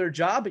 Did they know their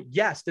job?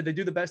 Yes. Did they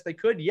do the best they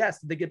could? Yes.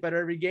 Did they get better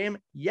every game?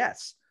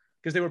 Yes.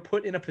 Because they were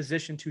put in a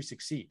position to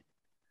succeed,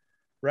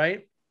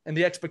 right? And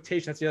the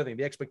expectation, that's the other thing.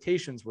 The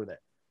expectations were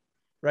there,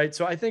 right?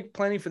 So I think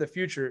planning for the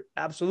future,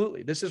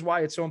 absolutely. This is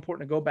why it's so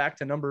important to go back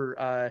to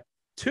number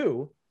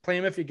 2, play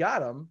them if you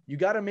got them. You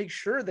got to make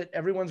sure that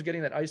everyone's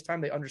getting that ice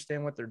time. They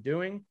understand what they're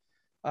doing.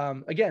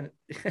 Again,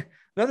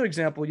 another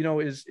example,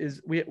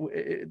 is we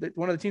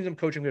one of the teams I'm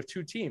coaching, we have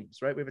 2 teams,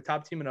 right? We have a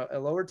top team and a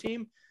lower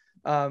team.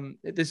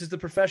 This is the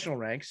professional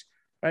ranks,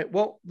 right?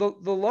 Well, the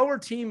lower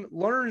team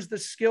learns the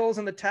skills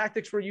and the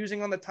tactics we're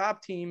using on the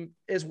top team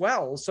as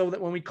well, so that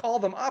when we call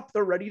them up,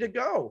 they're ready to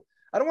go.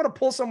 I don't want to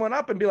pull someone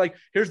up and be like,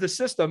 here's the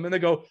system. And they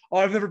go, oh,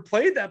 I've never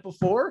played that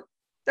before.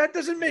 That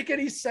doesn't make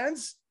any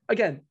sense.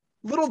 Again,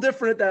 little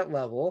different at that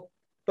level.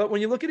 But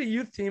when you look at a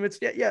youth team, it's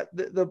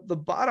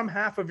the bottom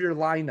half of your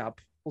lineup,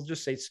 we'll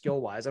just say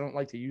skill wise. I don't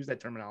like to use that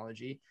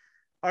terminology.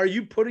 Are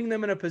you putting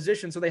them in a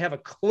position so they have a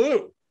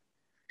clue?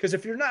 Because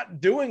if you're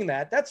not doing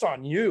that, that's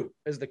on you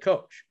as the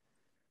coach.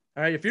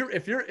 All right.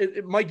 If you're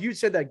Mike, you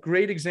said that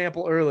great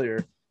example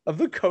earlier of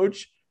the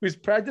coach who's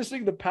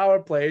practicing the power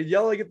play,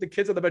 yelling at the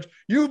kids on the bench,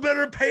 you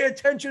better pay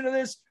attention to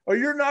this or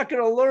you're not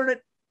going to learn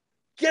it.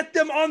 Get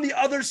them on the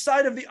other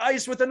side of the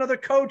ice with another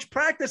coach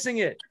practicing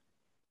it.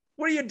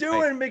 What are you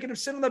doing? Right. Making them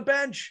sit on the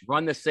bench.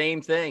 Run the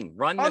same thing.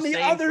 Run on the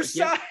other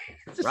side.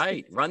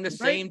 Right. Run the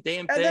same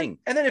damn thing.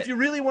 And then if you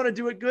really want to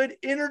do it good,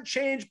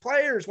 interchange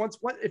players.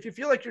 If you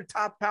feel like your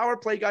top power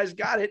play guys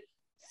got it,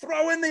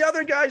 throw in the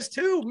other guys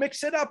too.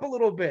 Mix it up a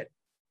little bit.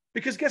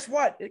 Because guess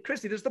what?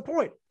 Christy, this is the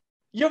point.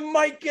 You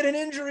might get an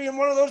injury and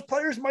one of those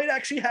players might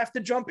actually have to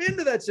jump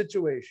into that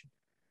situation.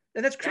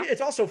 And that's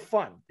It's also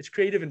fun. It's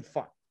creative and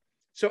fun.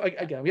 So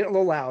again, I'm getting a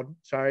little loud.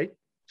 Sorry.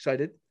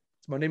 Excited.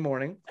 It's Monday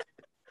morning.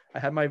 I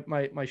had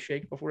my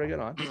shake before I get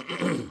on,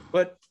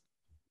 but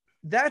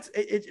that's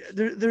it.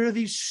 There are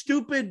these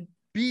stupid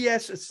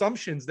BS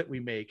assumptions that we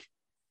make.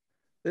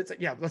 It's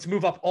like, yeah, let's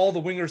move up all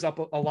the wingers up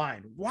a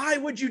line. Why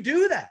would you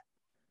do that?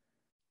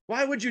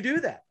 Why would you do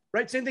that?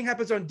 Right. Same thing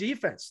happens on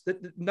defense.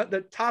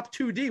 The top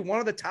 2D, one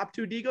of the top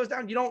 2D goes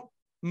down. You don't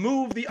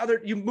move the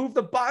other, you move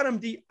the bottom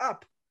D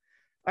up.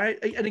 All right.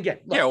 And again,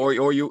 look, yeah,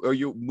 or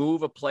you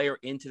move a player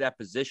into that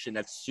position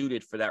that's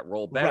suited for that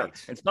role better.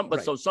 Right.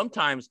 And so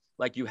sometimes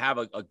like you have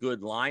a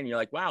good line, and you're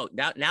like, wow,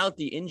 now that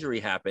the injury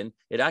happened,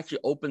 it actually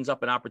opens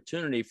up an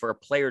opportunity for a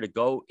player to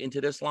go into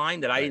this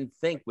line that I didn't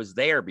think was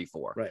there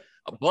before. Right.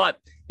 But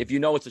if you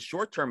know it's a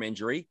short-term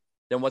injury,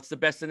 then what's the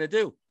best thing to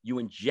do? You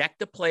inject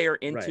the player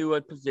into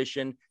a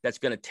position that's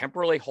going to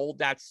temporarily hold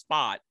that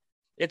spot.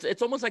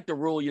 It's almost like the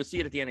rule. You'll see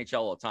it at the NHL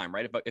all the time,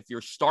 right? If your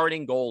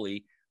starting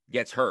goalie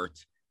gets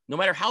hurt, no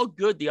matter how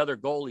good the other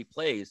goalie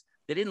plays,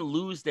 they didn't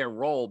lose their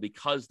role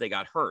because they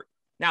got hurt.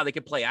 Now they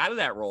could play out of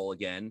that role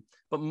again,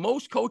 but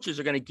most coaches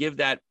are going to give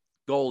that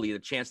goalie the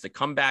chance to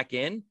come back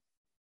in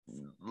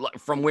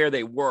from where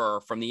they were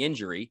from the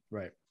injury.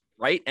 Right.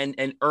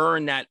 And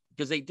earn that,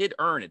 because they did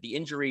earn it, the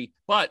injury,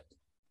 but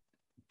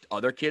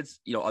other kids,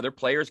 other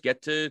players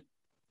get to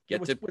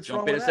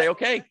jump in and say,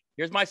 okay,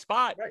 here's my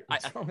spot.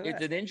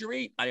 It's an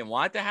injury. I didn't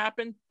want it to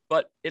happen,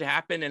 but it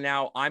happened. And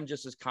now I'm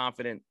just as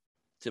confident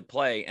to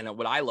play. And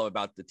what I love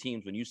about the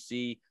teams, when you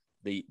see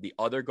the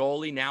other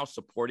goalie now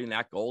supporting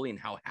that goalie and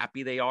how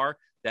happy they are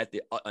that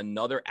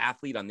another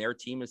athlete on their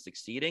team is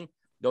succeeding,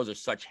 those are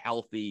such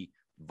healthy,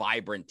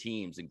 vibrant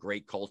teams and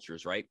great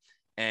cultures. Right.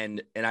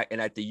 And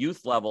at the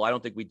youth level, I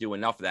don't think we do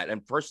enough of that.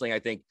 And personally, I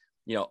think,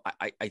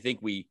 I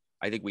think we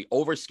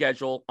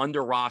overschedule,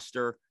 under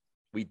roster.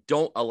 We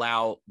don't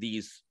allow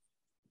these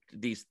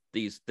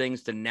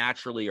things to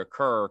naturally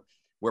occur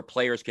where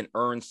players can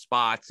earn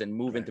spots and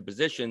move into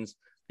positions,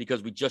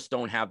 because we just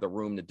don't have the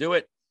room to do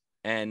it.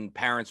 And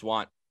parents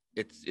want,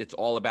 it's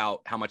all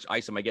about how much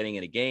ice am I getting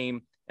in a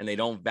game, and they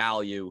don't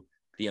value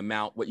the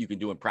amount, what you can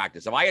do in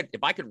practice.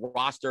 If I could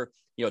roster,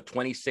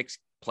 26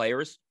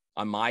 players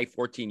on my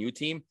 14U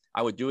team,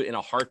 I would do it in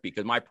a heartbeat,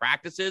 because my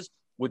practices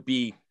would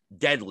be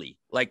deadly.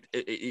 Like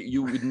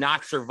you would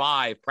not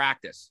survive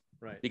practice,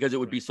 because it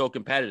would be so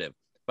competitive.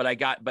 But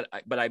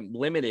I'm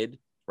limited,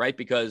 right?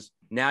 Because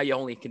now you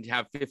only can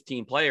have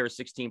 15 players,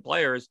 16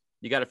 players.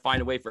 You got to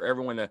find a way for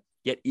everyone to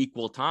get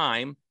equal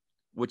time,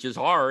 which is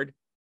hard.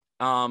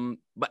 And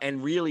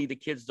really the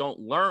kids don't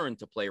learn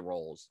to play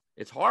roles.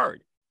 It's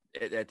hard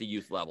at the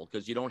youth level,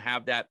 because you don't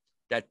have that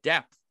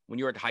depth. When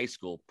you're at high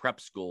school,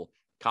 prep school,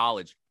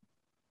 college,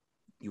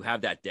 you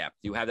have that depth.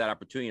 You have that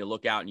opportunity to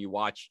look out and you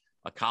watch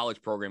a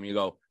college program and you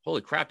go,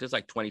 holy crap, there's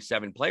like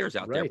 27 players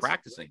out there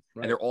practicing.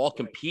 And they're all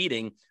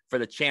competing for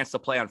the chance to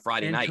play on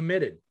Friday night.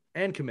 Committed.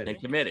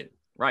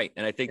 Right.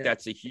 And I think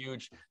that's a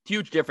huge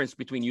difference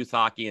between youth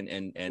hockey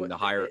and the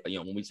higher,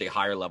 when we say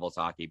higher levels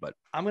hockey. But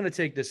I'm going to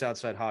take this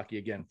outside hockey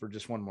again for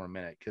just one more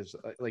minute, because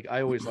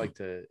I always like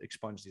to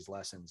expunge these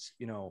lessons.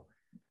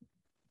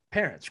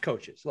 Parents,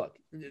 coaches, look,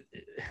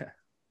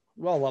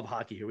 we all love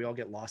hockey here. We all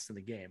get lost in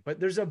the game, but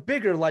there's a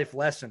bigger life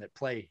lesson at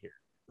play here.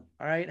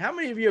 All right. How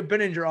many of you have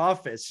been in your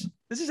office?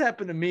 This has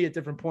happened to me at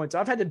different points.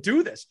 I've had to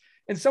do this.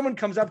 And someone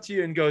comes up to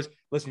you and goes,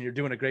 listen, you're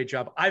doing a great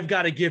job. I've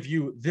got to give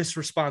you this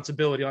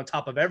responsibility on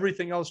top of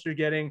everything else you're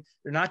getting.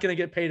 You're not going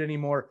to get paid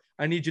anymore.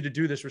 I need you to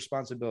do this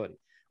responsibility.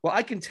 Well,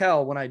 I can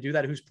tell when I do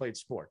that who's played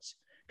sports,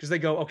 because they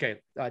go, okay,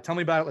 tell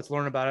me about it. Let's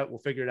learn about it. We'll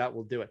figure it out.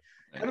 We'll do it.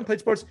 I haven't played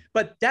sports,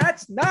 but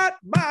that's not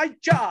my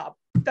job.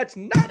 That's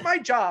not my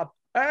job.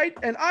 All right.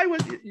 And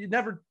you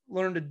never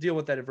learn to deal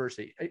with that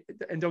adversity.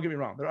 And don't get me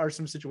wrong, there are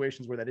some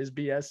situations where that is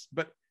BS,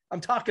 but I'm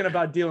talking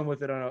about dealing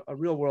with it on a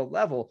real world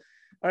level.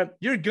 All right.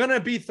 You're going to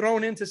be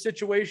thrown into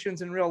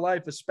situations in real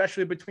life,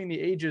 especially between the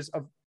ages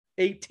of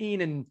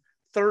 18 and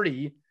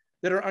 30,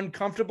 that are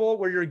uncomfortable,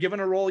 where you're given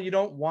a role you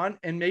don't want.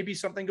 And maybe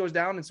something goes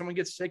down and someone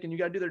gets sick and you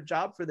got to do their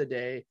job for the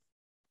day.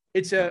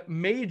 It's a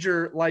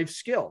major life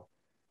skill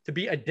to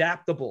be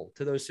adaptable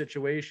to those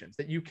situations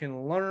that you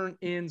can learn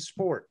in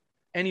sport,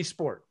 any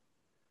sport.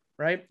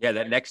 Right. Yeah.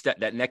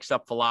 That next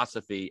up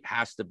philosophy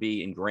has to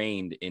be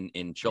ingrained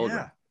in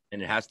children,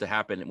 and it has to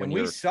happen when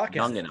you're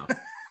young enough.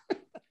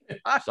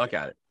 Suck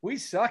at it. We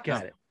suck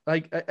at it.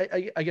 Like,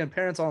 again,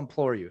 parents, I'll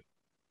implore you.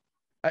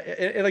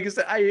 And like I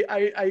said,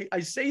 I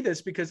say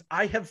this because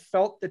I have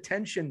felt the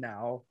tension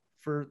now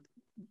for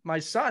my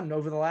son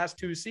over the last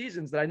 2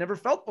 seasons that I never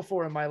felt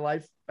before in my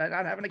life,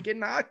 not having a kid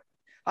in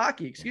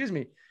hockey, excuse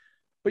me.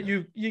 But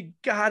you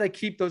got to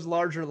keep those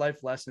larger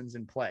life lessons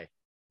in play.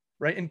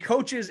 Right. And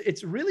coaches,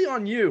 it's really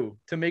on you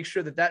to make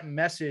sure that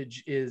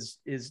message is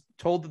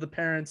told to the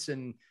parents.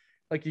 And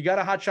like, you got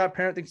a hotshot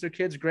parent thinks their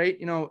kid's great.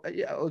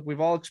 We've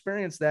all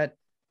experienced that.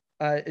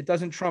 It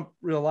doesn't trump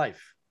real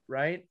life.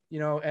 Right.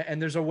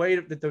 And there's a way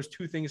that those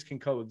two things can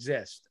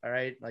coexist. All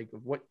right. Like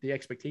what the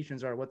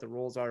expectations are, what the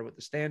roles are, what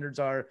the standards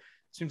are. It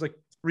seems like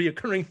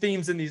reoccurring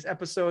themes in these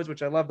episodes,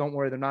 which I love. Don't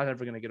worry. They're not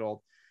ever going to get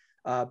old.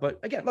 But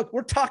again, look,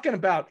 we're talking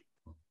about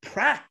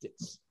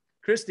practice.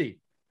 Christy,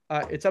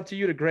 it's up to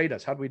you to grade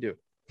us. How do we do?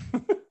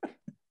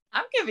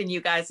 I'm giving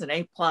you guys an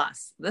A+.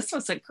 This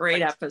was a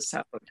great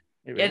episode.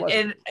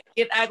 And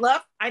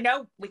I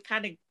know we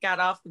kind of got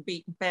off the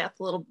beaten path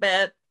a little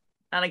bit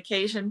on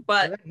occasion,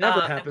 but that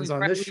never happens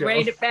on this show. We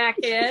reined it back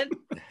in.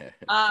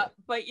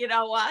 But you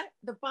know what?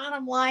 The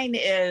bottom line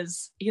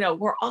is,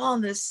 we're all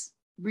on this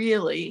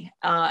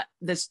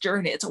this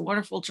journey. It's a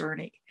wonderful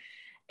journey.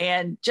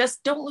 And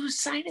just don't lose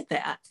sight of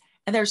that.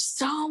 And there's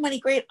so many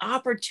great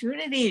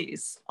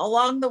opportunities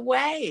along the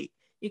way.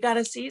 You got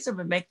to seize them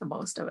and make the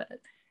most of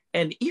it.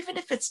 And even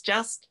if it's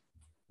just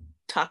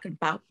talking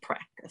about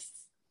practice.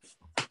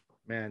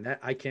 Man,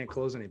 I can't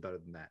close any better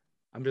than that.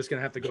 I'm just going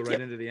to have to go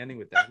right into the ending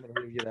with that. I'm going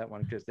to give you that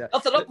one, Chris.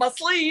 Nothing up my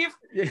sleeve.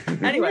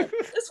 Anyway,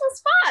 this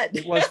was fun.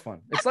 It was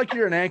fun. It's like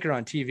you're an anchor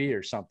on TV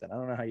or something. I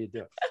don't know how you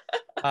do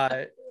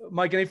it.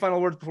 Mike, any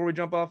final words before we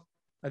jump off?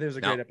 I think it was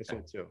a great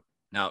episode too.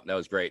 No, that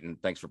was great,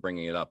 and thanks for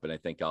bringing it up. And I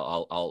think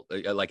I'll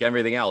like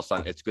everything else.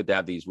 It's good to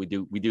have these. We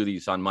do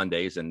these on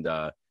Mondays, and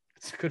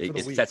It's good for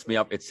the week. sets me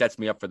up. It sets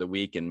me up for the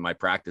week and my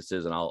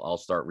practices, and I'll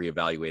start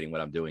reevaluating what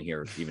I'm doing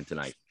here even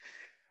tonight.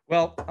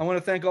 Well, I want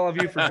to thank all of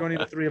you for joining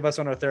the three of us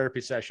on our therapy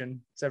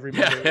session. It's every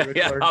Monday.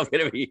 Yeah,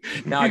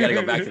 now I got to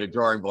go back to the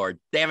drawing board.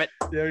 Damn it.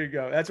 There you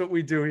go. That's what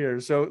we do here.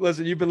 So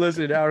listen, you've been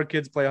listening to Our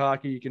Kids Play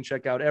Hockey. You can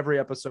check out every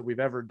episode we've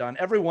ever done.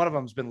 Every one of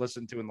them has been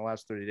listened to in the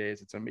last 30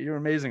 days. You're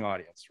an amazing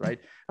audience, right?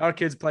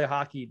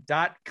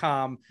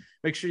 OurKidsPlayHockey.com.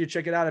 Make sure you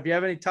check it out. If you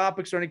have any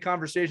topics or any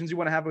conversations you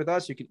want to have with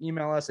us, you can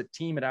email us at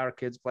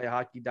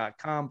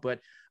team@OurKidsPlayHockey.com. But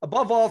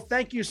above all,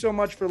 thank you so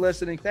much for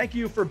listening. Thank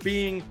you for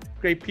being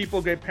great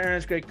people, great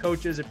parents, great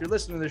coaches. If you're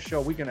listening to this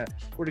show, we're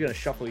gonna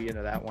shuffle you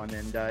into that one.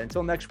 And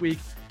until next week,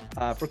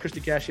 for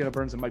Christy Casciano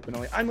Burns and Mike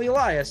Benelli, I'm Lee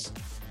Elias.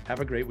 Have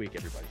a great week,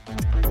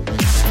 everybody.